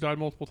 Loki's died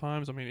multiple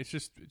times. I mean, it's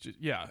just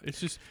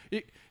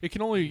it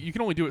can only you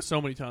can only do it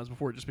so many times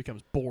before it just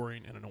becomes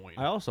boring and annoying.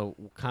 I also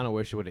kind of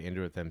wish it would have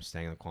ended with them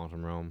staying in the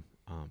quantum realm.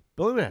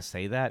 The only way I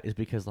say that is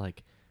because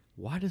like,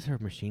 why does her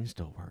machine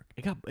still work?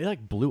 It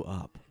like blew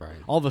up. Right.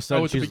 All of a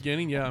sudden, at the she's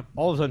beginning, yeah.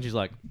 all of a sudden she's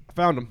like, I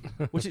found him,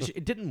 which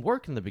it didn't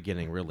work in the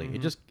beginning. Really, Mm-hmm.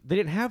 it just they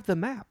didn't have the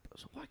map.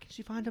 So why can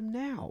she find him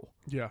now?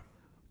 Yeah.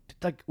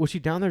 Like, was she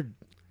down there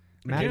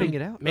mapping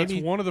it out. Maybe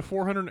That's one of the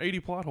 480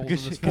 plot holes in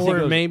Because- this because film. he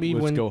or goes, maybe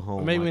 "Let's when go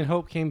home," maybe like- when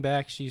Hope came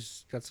back,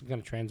 she's got some kind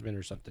of transmitter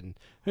or something.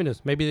 Who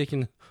knows? Maybe they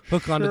can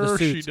hook onto the Sure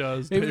she suits.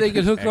 does, Maybe David. they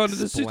can hook onto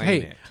the suits. Explain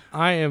Hey,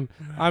 it.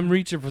 I'm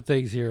reaching for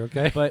things here,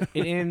 okay? But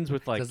it ends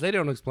with like Because they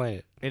don't explain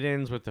it. it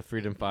ends with the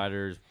freedom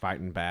fighters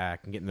fighting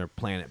back and getting their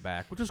planet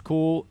back, which is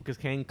cool because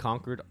Kang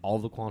conquered all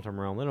the quantum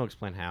realm. They don't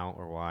explain how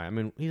or why. I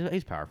mean,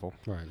 he's powerful.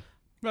 Right.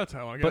 That's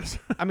how I But guess.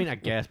 I mean, I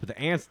guess, but the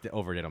ants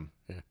overdid him.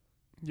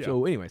 Yeah.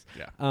 So, anyways,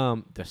 Yeah.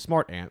 the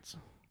smart ants.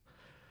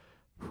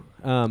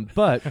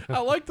 But I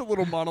like the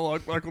little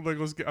monologue Michael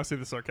Douglas. I say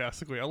this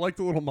sarcastically. I like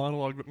the little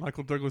monologue that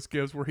Michael Douglas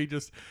gives, where he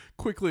just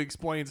quickly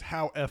explains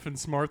how effing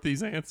smart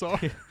these ants are.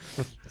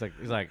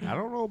 he's like, I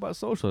don't know about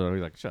socialism.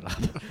 He's like, shut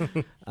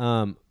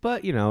up.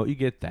 But you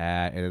get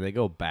that, and then they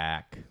go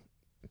back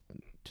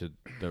to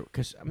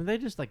because I mean they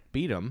just like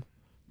beat him.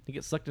 He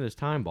gets sucked in his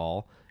time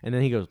ball, and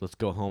then he goes, "Let's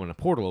go home," and a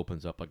portal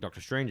opens up, like Doctor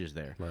Strange is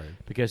there, Right.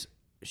 because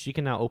she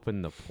can now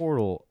open the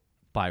portal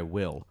by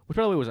will, which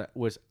by the way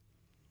was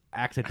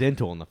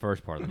accidental in the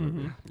first part of the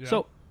movie. Yeah.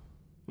 So,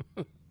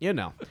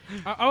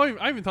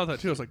 I even thought that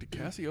too. I was like, did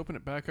Cassie open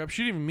it back up?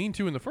 She didn't even mean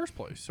to in the first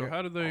place. So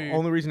how did they?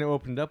 only reason it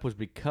opened up was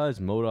because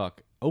MODOK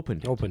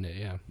opened it. Open it,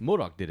 yeah.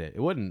 MODOK did it. It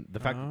wasn't the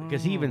fact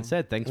because he even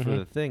said thanks for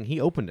the thing. He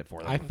opened it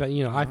for them. I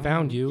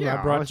found you. Yeah,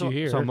 I brought so- you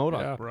here. so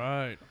MODOK. Yeah.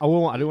 Right.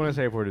 I do want to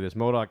say before we do this,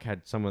 MODOK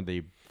had some of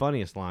the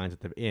funniest lines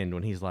at the end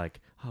when he's like,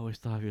 "I always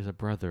thought he was a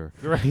brother."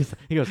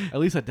 He goes, "At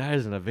least I died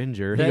as an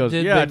Avenger." That He goes,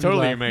 did "Yeah, make me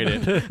totally, laugh. you made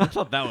it." I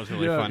thought that was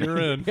really Yeah, funny. you're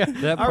in. Yeah,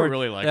 That I part,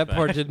 really like that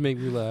part did make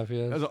me laugh.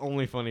 Yeah. That was the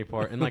only funny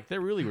part, and like they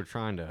really were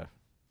trying to.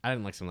 I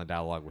didn't like some of the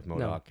dialogue with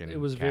MODOK and it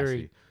was Cassie.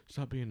 very-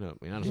 Stop being up.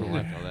 I mean, I just don't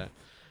like all that.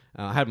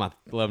 I had my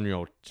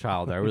 11-year-old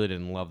child there. I really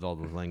didn't love all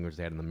the language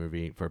they had in the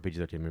movie for a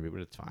PG-13 movie,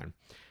 but it's fine.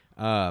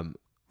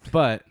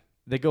 But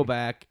they go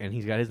back, and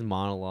he's got his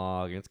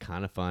monologue, and it's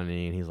kind of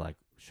funny, and he's like,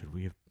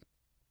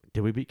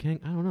 did we beat King?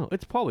 I don't know.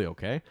 It's probably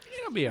okay.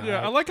 It'll be all Yeah,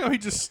 right. I like how he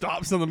just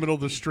stops in the middle of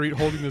the street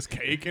holding this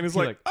cake and is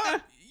He's like,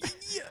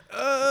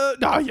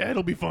 yeah,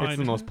 it'll be fine. It's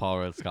the most Paul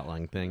Rudd Scott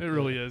Lang It thing.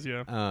 really is,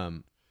 yeah.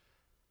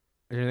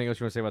 Is there anything else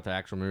you want to say about the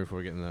actual movie before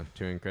we get in the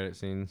two end credit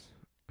scenes?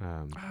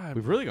 I-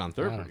 We've really gone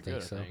through I it don't pretty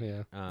good. think so, I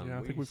think. yeah. Yeah,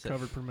 I think we've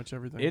covered pretty much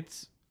everything.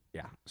 It's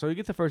So you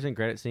get the first end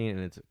credit scene, and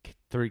it's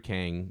 3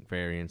 Kang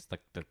variants,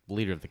 like the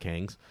leader of the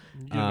Kangs.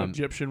 You get an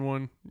Egyptian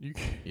one. You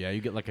Yeah, you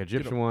get like an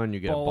Egyptian one,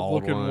 you get a bald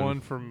bald-looking one,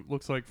 one from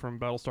looks like from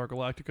Battlestar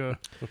Galactica,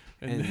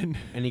 and then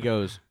and he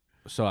goes.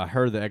 So I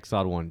heard the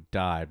exiled one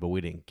died, but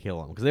we didn't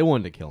kill him because they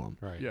wanted to kill him.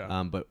 Right.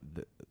 yeah, But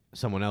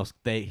someone else,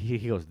 he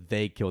goes,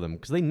 they killed him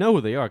because they know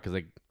who they are because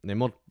they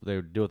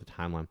deal with the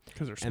timeline.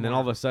 because they're smart. And then all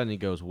of a sudden he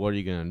goes, "What are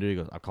you gonna do?" He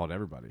goes, "I called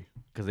everybody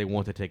because they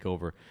want to take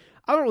over."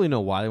 I don't really know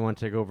why they want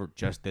to take over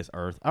just this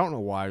Earth. I don't know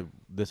why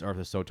this Earth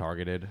is so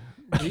targeted.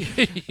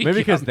 Maybe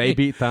because they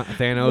beat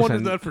Thanos. wondered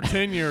And that for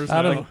 10 years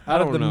out now. of I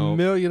out of don't the know.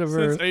 million of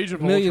Since Earth, Age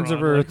of millions of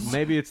Ultron, like- Earths.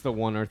 Maybe it's the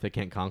one Earth they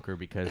can't conquer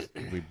because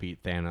we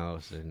beat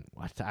Thanos, and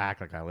to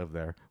act like I live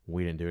there,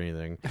 we didn't do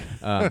anything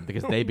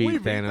because they beat We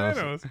beat Thanos.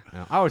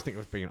 Thanos. I always think it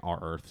was being our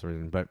Earth,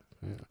 but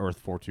Earth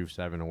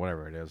 427 or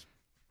whatever it is,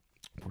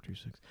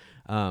 426.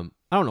 I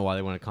don't know why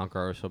they want to conquer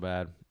Earth so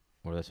bad,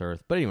 or this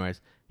Earth. But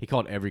anyways, he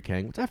called every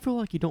Kang, which I feel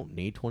like you don't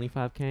need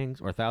 25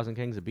 Kangs or 1,000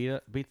 Kangs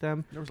to beat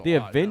them. There was a The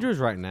lot, Avengers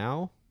right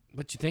now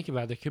But you think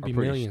about it, there could are be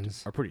pretty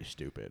millions. are pretty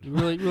stupid. You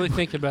really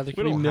think about it, there We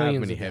could be don't have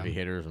millions many of heavy them.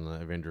 hitters in the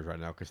Avengers right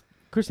now because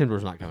Chris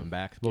Hemsworth's not coming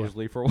back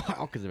supposedly for a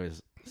while because of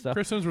his stuff.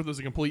 Chris Hemsworth is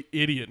a complete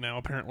idiot now,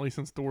 apparently,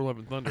 since Thor: Love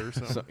and Thunder.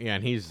 So, So, yeah,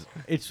 and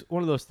it's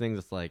one of those things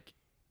that's like,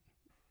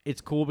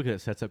 it's cool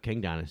because it sets up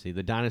Kang Dynasty.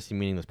 The Dynasty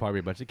meaning there's probably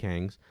a bunch of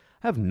Kangs.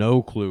 I have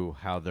no clue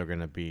how they're going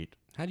to beat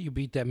How do you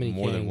beat that many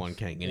more than Kangs? one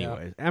Kang Yeah.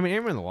 anyways. I mean,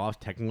 Ant-Man and the Wasp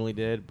technically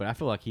did, but I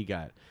feel like he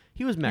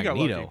was he got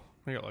Magneto. lucky.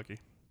 He got lucky.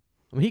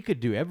 I mean, he could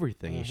do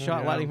everything. He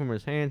shot Yeah. lightning from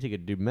his hands. He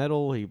could do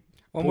metal. He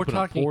Well, we're opened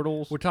up talking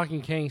portals. We're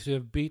talking Kangs who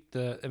have beat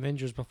the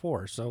Avengers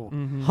before. So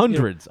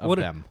Hundreds what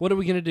of them. What are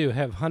we gonna do?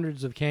 Have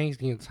hundreds of Kangs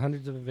against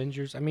hundreds of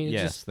Avengers? I mean, it's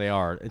Yes, just. they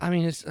are. I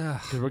mean, it's.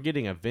 Because we're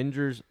getting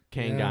Avengers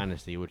Kang Yeah.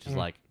 Dynasty, which is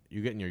like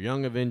you're getting your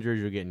young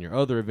Avengers, you're getting your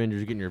other Avengers,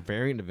 you're getting your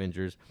variant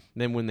Avengers.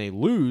 And then when they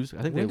lose,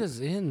 I think when they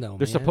does it end though?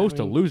 they're man? supposed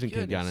I mean, to lose in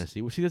King goodness.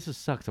 Dynasty. Well, see, this is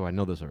sucks, so I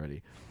know this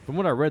already. From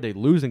what I read, they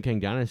lose in King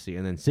Dynasty,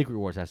 and then Secret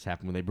Wars has to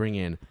happen when they bring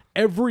in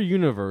every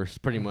universe,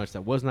 pretty much,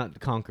 that was not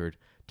conquered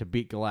to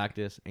beat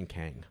Galactus and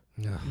Kang.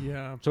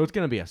 Yeah. So it's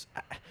going to be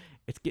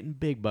it's getting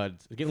big, bud.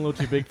 It's getting a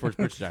little too big for its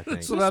britches, I think.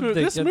 That's what I'm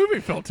This thinking.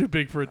 movie felt too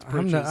big for its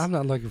britches. I'm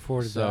not looking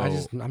forward to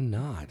that. So- I'm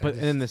not. But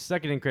then the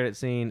second end credit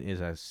scene is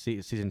a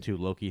season 2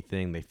 Loki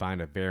thing. They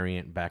find a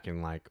variant back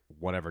in like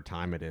whatever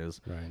time it is.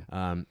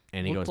 Right.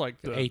 And he Looked goes,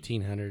 like the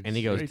 1800s. and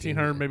he goes,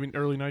 1800, maybe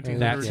early 1900s.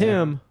 that's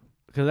him.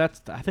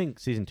 Because I think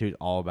season 2 is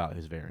all about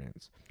his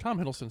variants. Tom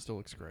Hiddleston still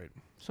looks great.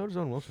 So does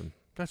Owen Wilson.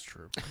 That's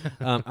true.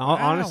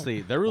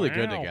 Honestly, they're really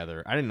good Wow.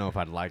 together. I didn't know if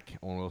I'd like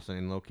Owen Wilson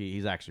and Loki.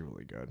 He's actually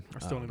really good. I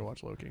still need to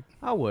watch Loki.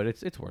 I would.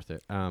 It's worth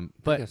it. But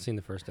But I've seen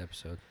the first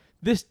episode.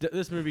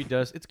 this movie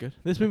does. It's good.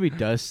 This movie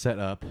does set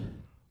up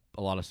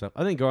a lot of stuff.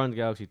 I think Guardians of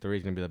the Galaxy 3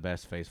 is gonna be the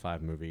best Phase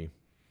 5 movie.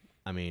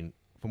 I mean,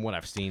 from what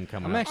I've seen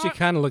coming I'm up. actually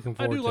kind of looking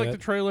I forward do to like it. the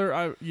trailer.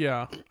 I mean, just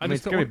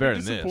it's don't gonna be want better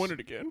to than be this. disappointed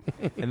again.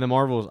 And the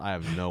Marvels, I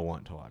have no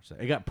want to watch that.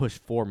 It got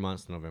pushed 4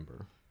 months to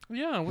November,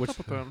 Yeah, what's which up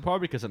with them?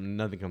 probably because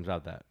nothing comes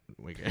out that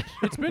weekend,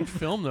 It's been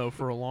filmed though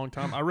for a long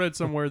time. I read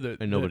somewhere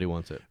that and nobody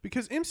wants it.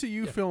 because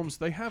MCU films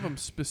they have them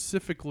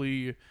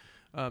specifically.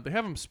 They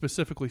have them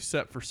specifically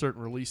set for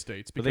certain release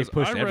dates. But they Because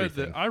pushed I read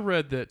everything. that I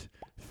read that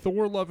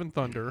Thor: Love and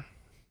Thunder,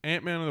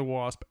 Ant-Man and the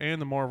Wasp, and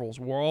the Marvels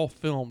were all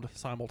filmed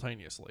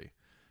simultaneously.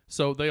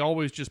 So they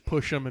always just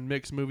push them and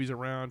mix movies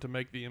around to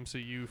make the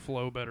MCU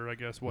flow better. I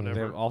guess whatever.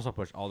 They've also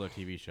pushed all their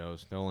TV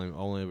shows. They're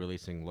only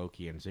releasing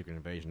Loki and Secret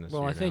Invasion this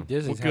well, year. I think now. Well,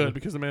 Disney's good having,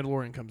 because the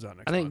Mandalorian comes out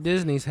next I think month.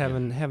 Disney's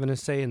having a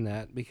say in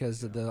that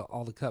because of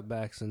all the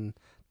cutbacks and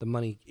the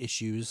money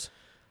issues.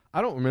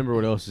 I don't remember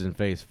what else is in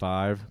Phase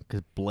 5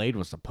 because Blade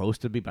was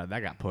supposed to be, but that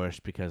got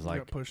pushed because It like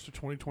got pushed to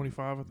 2025.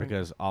 I think.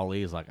 because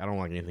Ali's like I don't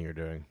like anything you're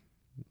doing.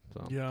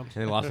 So Yeah. and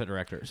they lost that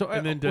director. So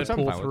and then which I'm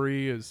fine Deadpool with.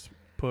 3 is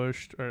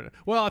pushed.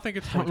 Well, I think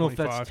it's I don't know if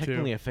 2025 that's too.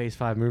 technically a Phase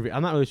 5 movie.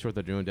 I'm not really sure what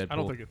they're doing. Deadpool. I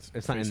don't think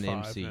it's not Phase in the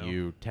 5 now.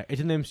 MCU.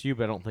 It's in the MCU,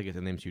 but I don't think it's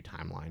in the MCU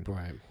timeline.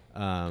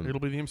 Right.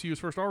 It'll be the MCU's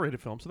first R-rated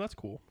film, so that's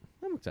cool.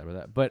 I'm excited for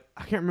that, but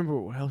I can't remember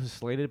what else is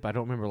slated. But I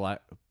don't remember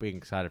being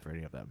excited for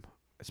any of them.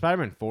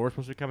 Spider-Man 4 is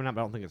supposed to be coming out, but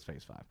I don't think it's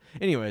Phase 5.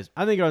 Anyways,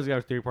 I think Guardians of the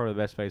Galaxy 3 probably the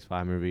best Phase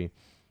 5 movie,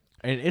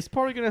 and it's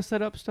probably gonna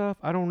set up stuff.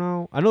 I don't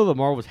know. I know the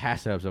Marvels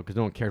has set up stuff because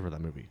no one cared for that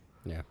movie.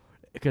 Yeah.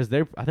 Because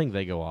I think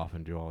they go off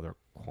and do all their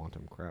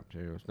quantum crap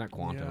too. It's not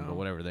quantum, Yeah. but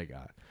whatever they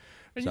got.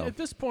 And So- at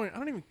this point, I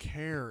don't even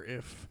care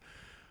if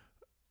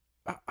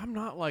I'm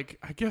not like.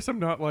 I guess I'm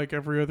not like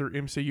every other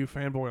MCU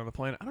fanboy on the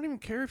planet. I don't even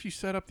care if you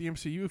set up the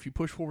MCU. If you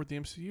push forward the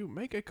MCU,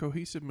 make a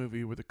cohesive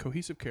movie with a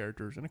cohesive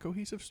characters and a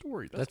cohesive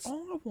story. That's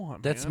all I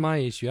want. That's man. my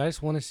issue. I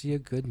just want to see a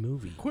good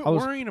movie. Quit I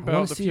was- worrying I about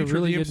wanna the see a future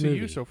really of good the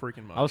MCU movie. so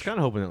freaking much. I was kind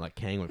of hoping that like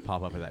Kang would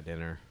pop up at that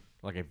dinner,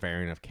 like a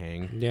variant of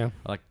Kang. Yeah.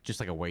 Like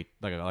just like a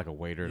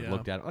waiter Yeah.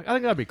 looked at it. Like, I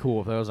think that'd be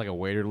cool if there was like a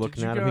waiter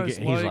looking Did at you him. guys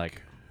He's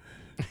like,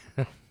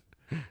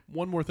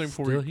 one more thing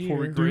before Still we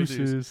here. grade these.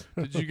 Deuces.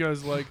 Did you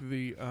guys like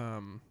the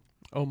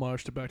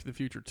homage to Back to the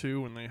Future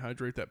 2 when they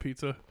hydrate that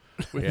pizza?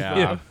 With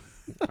yeah.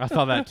 I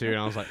saw that too, and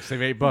I was like,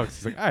 save $8.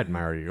 He's like, I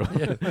admire you.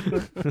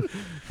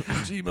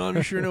 Gee, Mom,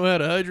 you sure know how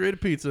to hydrate a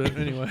pizza.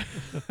 Anyway,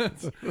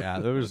 Yeah,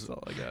 there was. that's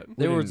all I got.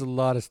 There was didn't- a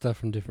lot of stuff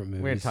from different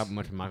movies. We didn't talk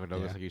much of Michael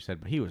Douglas, Yeah. like you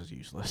said, but he was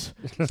useless.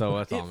 So that's all.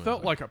 It I'm felt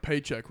gonna like a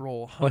paycheck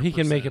roll. Well, he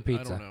can make a 100%.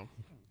 pizza. I don't know.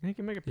 say. He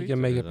can make a pizza. He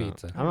can make a so-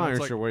 pizza. I'm not It's even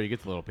like- sure where you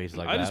get the little pieces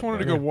like that. I just wanted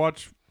to but- go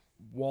watch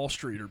Wall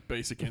Street or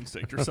Basic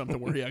Instinct or something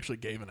where he actually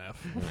gave an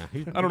F. Yeah,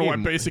 he- I don't know he why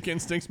gave Basic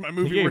Instinct's my He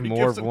movie where gave he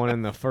more gives of an one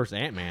in the first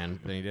Ant-Man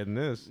than he did in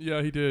this.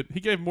 Yeah, he did. He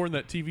gave more in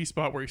that TV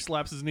spot where he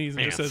slaps his knees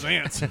and just says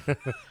ants.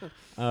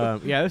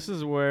 Yeah, this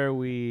is where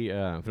we,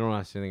 if you don't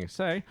have anything to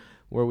say,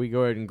 where we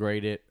go ahead and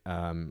grade it.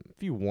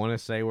 If you want to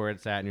say where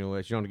it's at in your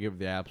list, you don't have to give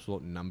the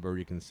absolute number.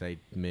 You can say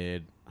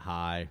mid,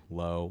 high,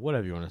 low,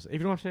 whatever you want to say. If you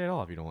don't want to say it at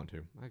all, if you don't want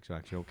to. I actually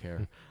don't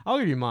care. I'll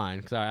give you mine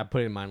because I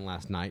put it in mine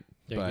last night.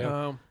 There you but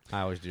go.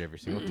 I always do every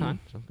single time.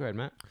 So go ahead,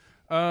 Matt.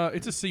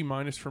 It's a C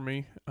minus for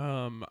me.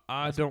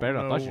 I don't Better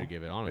know. than I thought you'd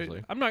give it,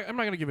 honestly. I'm not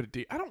gonna give it a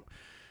D. I don't.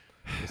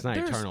 It's not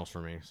there's- Eternals for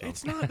me. So.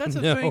 It's not. That's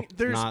the No. thing. It's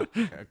There's not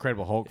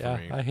Incredible Hulk Yeah,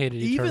 for me. I hated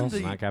Even Eternals. the-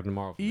 It's not Captain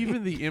Marvel. For me.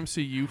 even the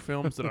MCU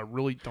films that I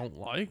really don't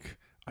like.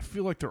 I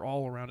feel like they're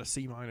all around a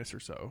C minus or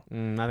so. I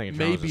think Eternals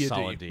Maybe is a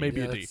solid D. D. Maybe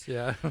yeah, a D. it's-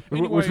 yeah. Which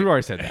Anyway, we've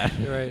already said that.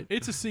 You're right.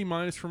 It's a C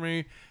minus for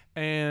me,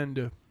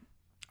 and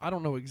I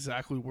don't know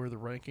exactly where the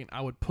ranking.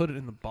 I would put it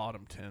in the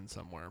bottom 10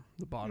 somewhere.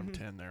 The bottom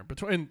 10 there,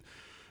 between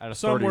Out of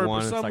somewhere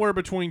 31, it's like somewhere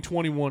between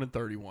 21 and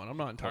 31. I'm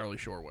not entirely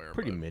sure where.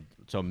 pretty but mid.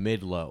 So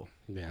mid-low.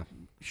 Yeah.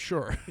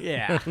 Sure.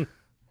 Yeah. Tell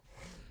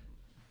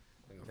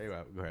you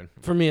what, go ahead.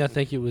 For me, I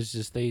think it was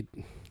just it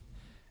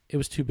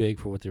was too big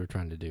for what they were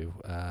trying to do.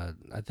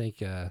 I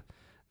think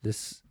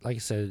this, like I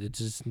said, it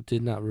just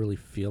did not really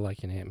feel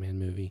like an Ant-Man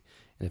movie,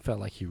 and it felt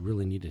like he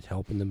really needed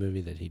help in the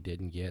movie that he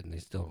didn't get, and they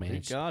still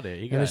managed. He got it.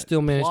 He and got they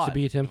still managed to plot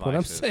beat him. What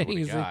I'm devices, saying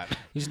he is got.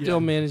 he still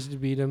managed to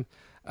beat him.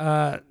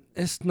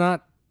 It's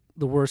not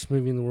the worst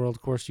movie in the world.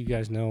 Of course, you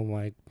guys know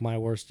my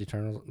worst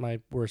Eternals. My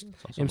worst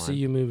also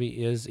MCU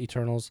movie is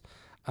Eternals.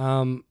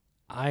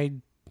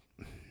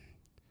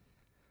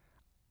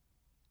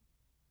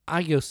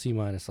 I go C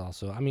minus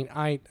also. I mean,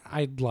 I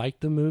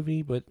liked the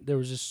movie, but there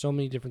was just so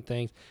many different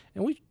things,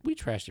 and we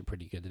trashed it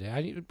pretty good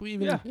today. We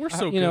even We're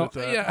so you good know, at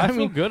that. yeah, I, I feel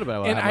mean, good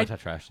about and how much I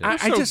trashed it. We're I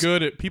so just-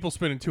 good at people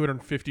spending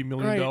 $250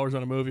 million Right.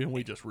 on a movie, and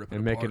we just rip it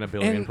and making apart. $1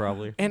 billion And-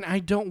 probably. And I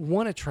don't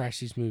want to trash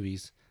these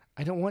movies.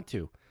 I don't want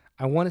to.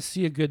 I want to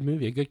see a good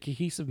movie, a good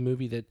cohesive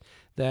movie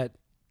that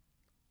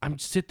I'm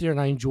sit there and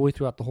I enjoy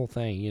throughout the whole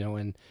thing, you know.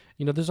 And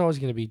you know, there's always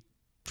going to be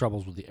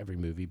troubles with every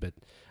movie, but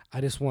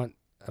I just want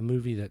a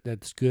movie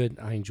that's good.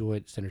 I enjoy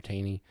it. It's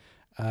entertaining.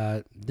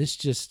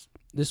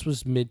 This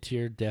was mid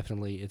tier,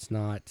 definitely. It's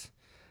not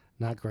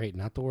great,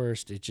 not the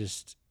worst. It's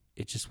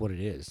just what it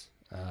is.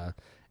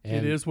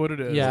 It is what it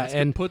is. Yeah, Let's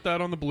and- put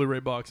that on the Blu-ray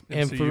box.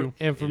 and MCU.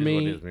 for It is what it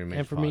me is. We made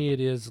and for fun. me it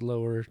is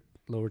lower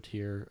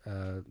tier,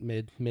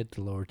 mid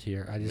to lower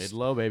tier. I just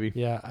Mid-low, baby.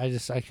 yeah, I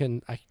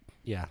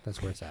Yeah,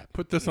 that's where it's at.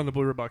 Put this on the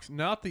Blu-ray box.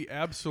 Not the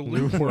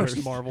absolute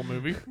worst Marvel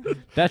movie.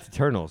 That's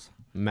Eternals.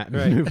 Right.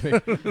 Movie.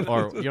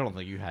 Or you don't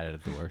think you had it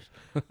at the worst.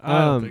 I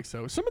don't think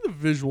so. Some of the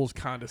visuals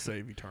kind of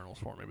save Eternals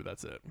for me, but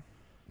that's it.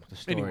 The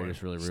story Anyway,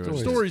 just really story-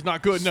 ruined it. Story's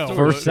not good. No. First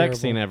Story's sex terrible.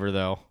 scene ever,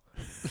 though.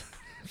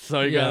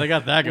 So Yeah. they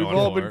got that We've going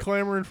all for been it.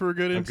 clamoring for a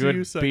good A MCU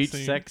good sex beach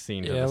scene. sex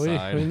scene to Yeah, the we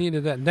side.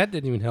 needed that. And that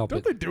didn't even help Don't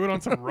it. they do it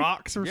on some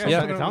rocks or Yeah,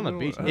 something? it's on the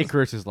beach. That's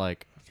Icarus is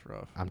like,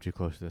 rough. I'm too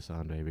close to the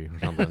sun, baby, or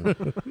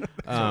something.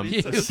 Yeah.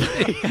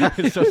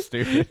 It's so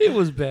stupid. It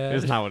was bad.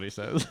 It's not what he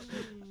says.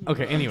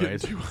 Okay,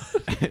 anyways.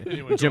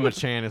 Anyway, Gemma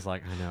Chan is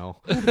like, I know.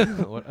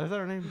 What, is that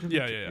her name? Gemma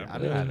Yeah, Chan? yeah. I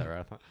did have that right.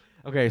 I thought.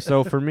 Okay,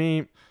 so for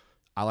me,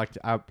 I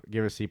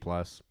give it a C+.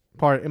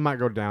 Part it might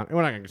go down.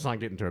 It's not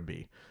getting to a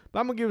B. But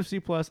I'm going to give it a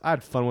C+. I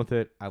had fun with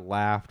it. I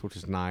laughed, which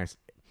is nice.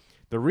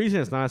 The reason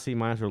it's not a C-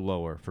 or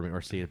lower for me,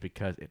 or C, is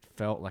because it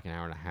felt like an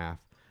hour and a half.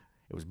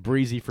 It was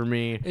breezy for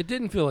me. It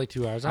didn't feel like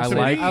 2 hours. I I'll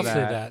like I'll say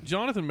that. that.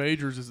 Jonathan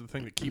Majors is the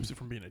thing that keeps it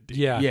from being a D.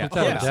 Yeah,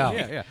 without a doubt.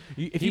 Yeah.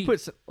 If you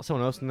put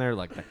someone else in there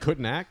like that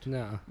couldn't act,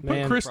 No, Put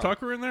man. Chris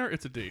Tucker in there,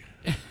 it's a D.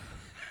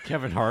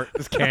 Kevin Hart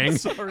is Kang.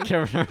 Sorry.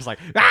 Kevin Hart's like,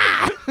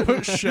 ah! Put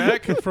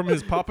Shaq from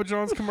his Papa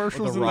John's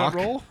commercials The in Rock. that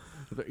role.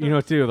 You know,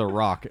 too, The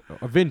Rock.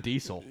 Vin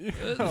Diesel.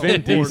 Oh, Vin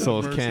Lord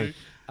Diesel have is Kang.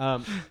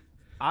 mercy.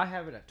 I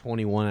have it at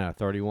 21 out of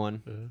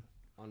 31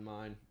 on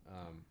mine.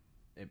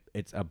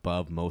 It's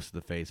above most of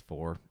the Phase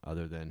 4,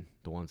 other than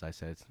the ones I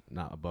said. It's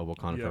not above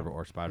Wakanda Yeah. Forever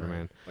or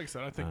Spider-Man. Like I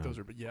said, I think those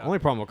are, but yeah. Only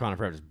problem with Wakanda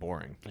Forever is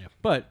boring. Yeah.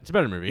 But it's a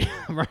better movie.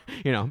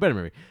 Better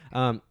movie.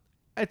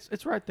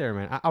 It's right there,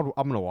 man. I'm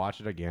gonna watch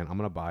it again. I'm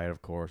gonna buy it,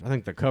 of course. I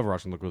think the cover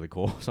art's gonna look really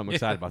cool, so I'm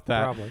excited about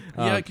that. Probably.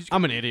 Yeah, 'cause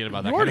I'm an idiot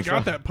about that. You already kind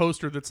of got stuff. that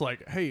poster that's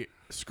like, hey,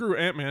 screw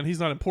Ant-Man, he's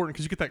not important,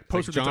 because you get that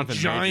poster that's a Jonathan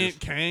giant Majors.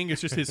 Kang.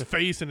 It's just his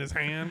face and his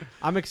hand.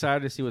 I'm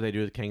excited to see what they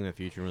do with King in the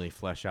future and really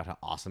flesh out how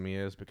awesome he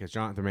is, because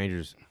Jonathan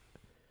Majors.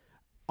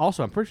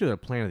 Also, I'm pretty sure there's a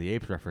Planet of the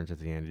Apes reference at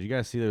the end. Did you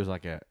guys see there was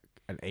like an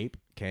ape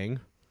King?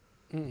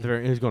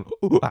 He's going.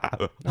 Ooh,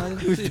 ah.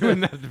 He was doing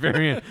that at the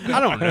very end. I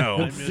don't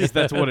know if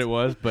that's what it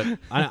was, but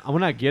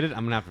when I get it,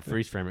 I'm gonna have to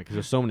freeze frame it because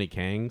there's so many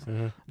Kangs.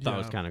 I thought it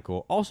was Yeah. kind of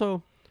cool.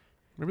 Also,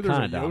 Maybe there's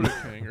a Kinda dumb.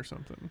 Yoda Kang or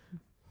something.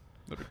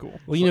 That'd be cool.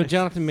 Well, you know,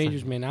 Jonathan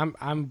Majors, man,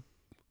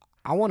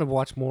 I want to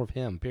watch more of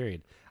him.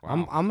 Period.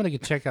 I'm gonna go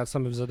check out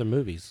some of his other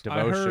movies.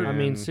 Devotion. I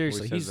mean,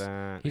 seriously, we he's said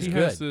that. he's He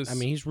good. has this- I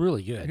mean, he's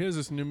really good. He has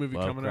this new movie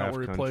coming out Lovecraft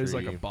where he plays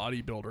like a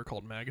Country. bodybuilder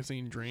called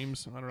Magazine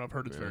Dreams. I don't know. I've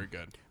heard it's very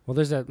good. Well,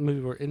 there's that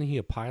movie where isn't he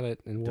a pilot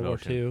in World War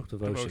Devotion. II?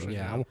 Devotion. Devotion,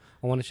 Yeah, yeah.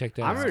 I want to check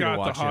that I'm out. It's ready to got the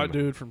watch hot him.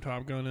 dude from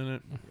Top Gun in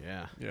it.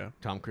 Yeah. Yeah,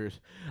 Tom Cruise.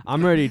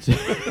 I'm ready to.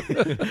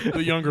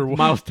 the younger one.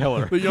 Miles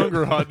Teller. The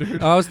younger hot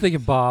dude. I was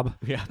thinking Bob.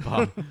 Yeah,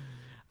 Bob.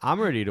 I'm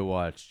ready to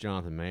watch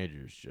Jonathan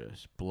Majors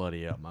just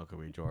bloody up Michael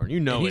B. Jordan. You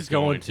know He's it's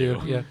going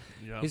to. Yeah.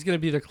 Yeah. He's going to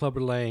be the Clubber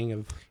Lang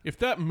of. If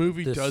that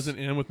movie This- doesn't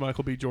end with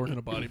Michael B. Jordan in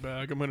a body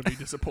bag, I'm going to be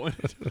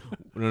disappointed.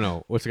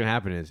 No. What's gonna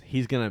happen is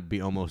he's gonna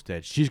be almost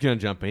dead. She's gonna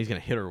jump in. He's gonna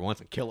hit her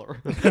once and kill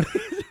her.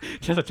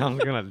 Jessica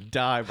Thompson's gonna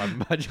die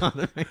by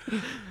Jonathan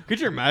Majors. Could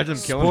you imagine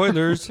him killing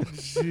her? Spoilers.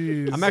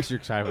 Jeez. I'm actually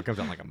excited when it comes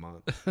out in like a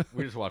month.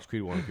 We just watched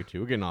Creed 1 and Creed 2.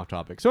 We're getting off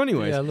topic. So,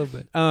 anyways, Yeah, a little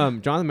bit.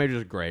 Jonathan Majors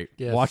is great.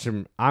 Yes. Watch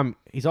him.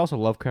 He's also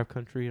Lovecraft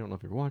Country. I don't know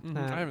if you've watched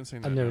that. I haven't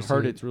seen that. I've never no. seen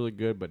Heard it. it's really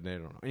good, but they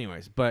don't know.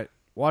 Anyways, but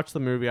watch the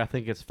movie. I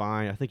think it's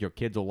fine. I think your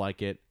kids will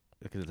like it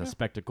because it's a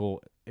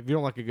spectacle. If you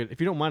don't like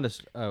if you don't mind a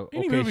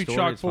Any okay movie story,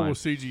 chock it's full fine. with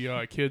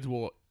CGI, kids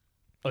will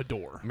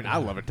adore. I mean, I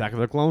love Attack of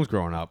the Clones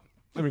growing up.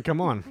 I mean, come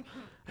on.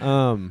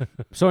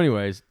 So,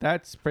 anyways,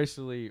 that's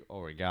basically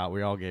all we got.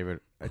 We all gave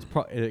it.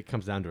 It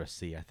comes down to a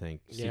C, I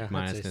think. C Yeah, I'd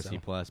minus say and a C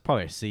so. plus.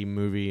 Probably a C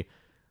movie.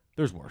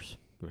 There's worse.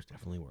 There's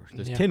definitely worse.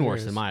 There's Yeah, 10 there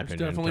worse is. in my It's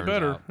opinion. definitely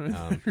turns better.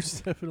 out.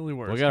 There's definitely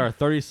worse. We got our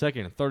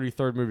 32nd and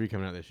 33rd movie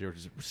coming out this year, which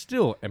is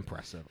still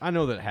impressive. I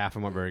know that half of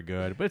them aren't very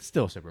good, but it's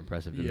still super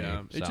impressive to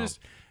yeah, me. So.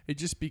 it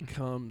just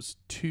becomes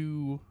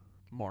too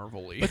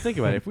Marvel-y. But think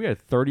about it. If we had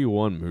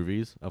 31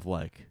 movies of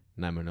like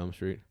Nightmare on Elm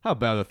Street, how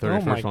bad would the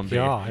 31st my one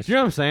gosh. be? You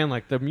know what I'm saying?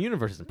 Like the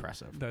universe is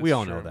impressive. That's we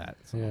all know true. that.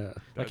 So. Yeah.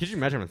 Like, could you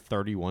imagine having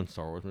 31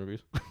 Star Wars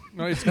movies?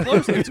 No, it's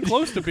close. It's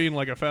close to being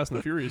like a Fast and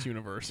the Furious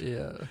universe.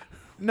 Yeah.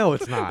 No,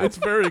 it's not. It's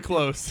very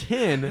close.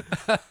 10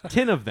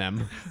 of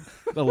them,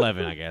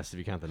 11, I guess, if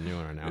you count the new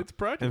one right now. It's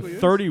practically and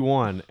is.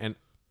 31, and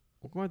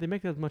why they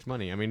make that much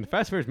money? I mean,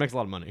 Fast and Furious makes a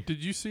lot of money.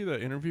 Did you see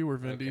that interview where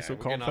Vin Okay, Diesel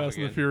we're called getting off Fast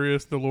and the again.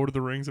 Furious the Lord of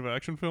the Rings of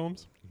action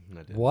films?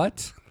 I did.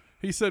 What?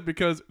 He said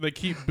because they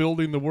keep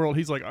building the world.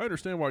 He's like, I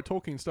understand why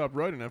Tolkien stopped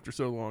writing after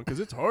so long because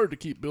it's hard to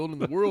keep building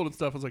the world and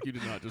stuff. I was like, you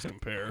did not just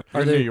compare.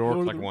 Or Are New they- York Lord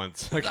of like the-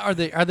 once. Like, Are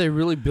they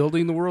really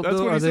building the world? That's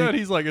though? what Are he they, said.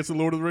 He's like, it's the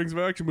Lord of the Rings of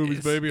action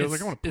movies, baby. I was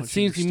like, I want to It punch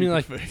seems you to in me your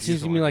like stupid face. seems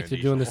to Vin me like they're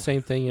doing the Diesel.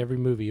 same thing every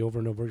movie over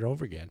and over and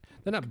over again.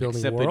 They're not building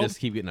except the they world. just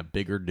keep getting a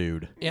bigger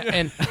dude. Yeah,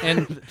 and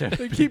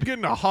They keep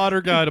getting a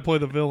hotter guy to play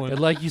the villain. and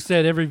like you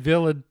said, every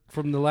villain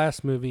from the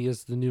last movie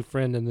is the new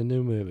friend in the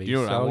new movie. You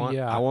know what so, I want?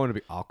 Yeah. I want to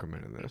be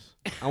Aquaman in this.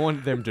 I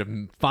want them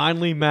to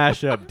finally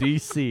mash up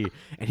DC,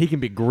 and he can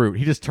be Groot.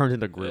 He just turns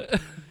into Groot.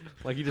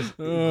 Like he just.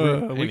 we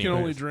can Anyways.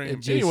 only dream.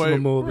 and Jason Anyway,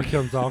 Momoa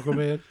becomes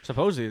Aquaman.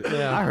 Supposedly,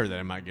 Yeah. I heard that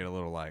it might get a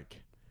little like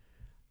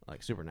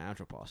like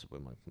Supernatural, possibly.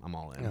 I'm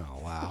all in. Oh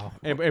wow.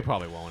 It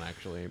probably won't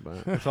actually, but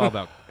it's all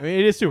about. I mean,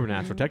 it is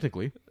Supernatural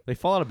technically. They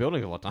fall out of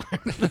buildings all the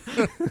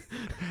time.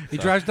 He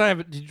drives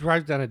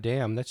down a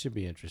dam. That should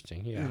be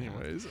interesting. Yeah.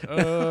 Anyways,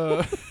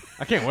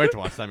 I can't wait to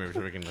watch that movie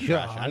so we can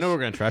trash it. I know we're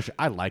gonna trash it.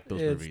 I like those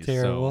It's movies.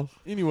 terrible.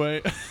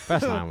 anyway, So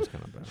Fast 9 was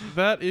kind of bad.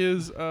 that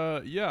is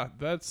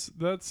that's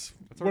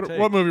our what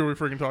take. movie are we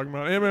freaking talking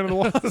about? Ant-Man and the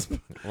Wasp.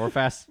 Or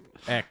Fast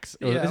X.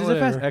 Yeah, is it Fast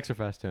whatever. X or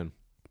Fast 10?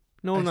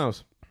 No one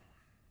knows.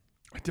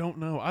 I don't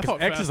know. I 'Cause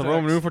thought X Fast is the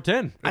Roman X. numeral for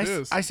 10. It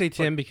is. I say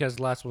 10 because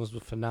the last one was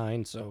for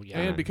 9. So yeah.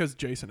 And because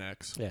Jason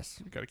X.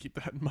 Yes. You got to keep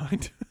that in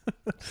mind.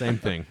 Same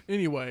thing.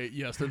 Anyway,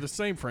 yes, they're the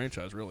same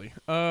franchise, really.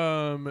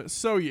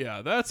 So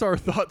yeah, that's our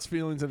thoughts,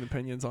 feelings, and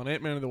opinions on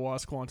Ant-Man and the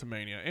Wasp: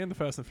 Quantumania and the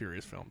Fast and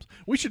Furious films.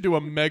 We should do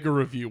a mega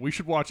review. We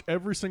should watch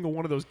every single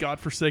one of those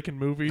godforsaken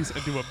movies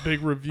and do a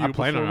big review. I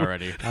planned on it before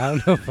already. I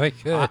don't know if I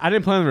could. I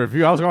didn't plan the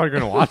review. I was already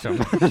going to watch them.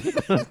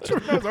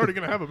 I was already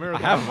gonna have a I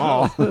marathon. have them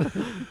all.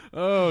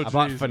 Oh, I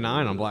bought geez. for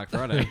 9 on Black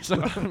Friday.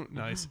 So.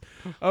 Nice.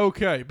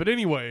 Okay, but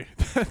anyway,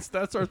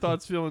 that's our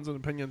thoughts, feelings, and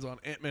opinions on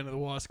Ant-Man and the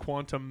Wasp: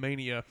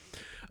 Quantumania.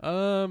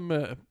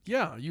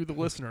 Yeah, you the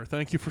listener,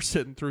 thank you for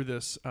sitting through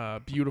this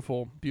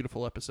beautiful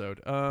episode.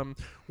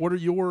 What are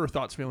your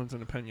thoughts, feelings,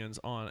 and opinions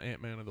on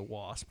Ant-Man and the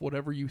Wasp?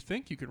 Whatever you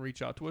think, you can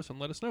reach out to us and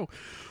let us know.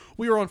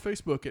 We are on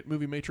Facebook at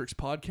Movie Matrix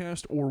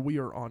Podcast, or we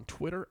are on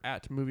Twitter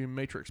at Movie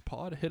Matrix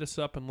Pod. Hit us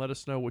up and let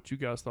us know what you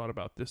guys thought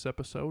about this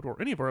episode, or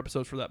any of our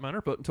episodes for that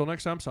matter. But until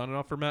next time, signing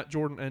off for Matt,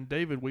 Jordan, and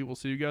David. We will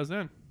see you guys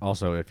then.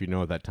 Also, if you know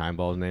what that time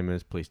ball's name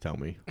is, please tell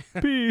me.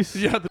 Peace.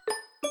 Yeah. The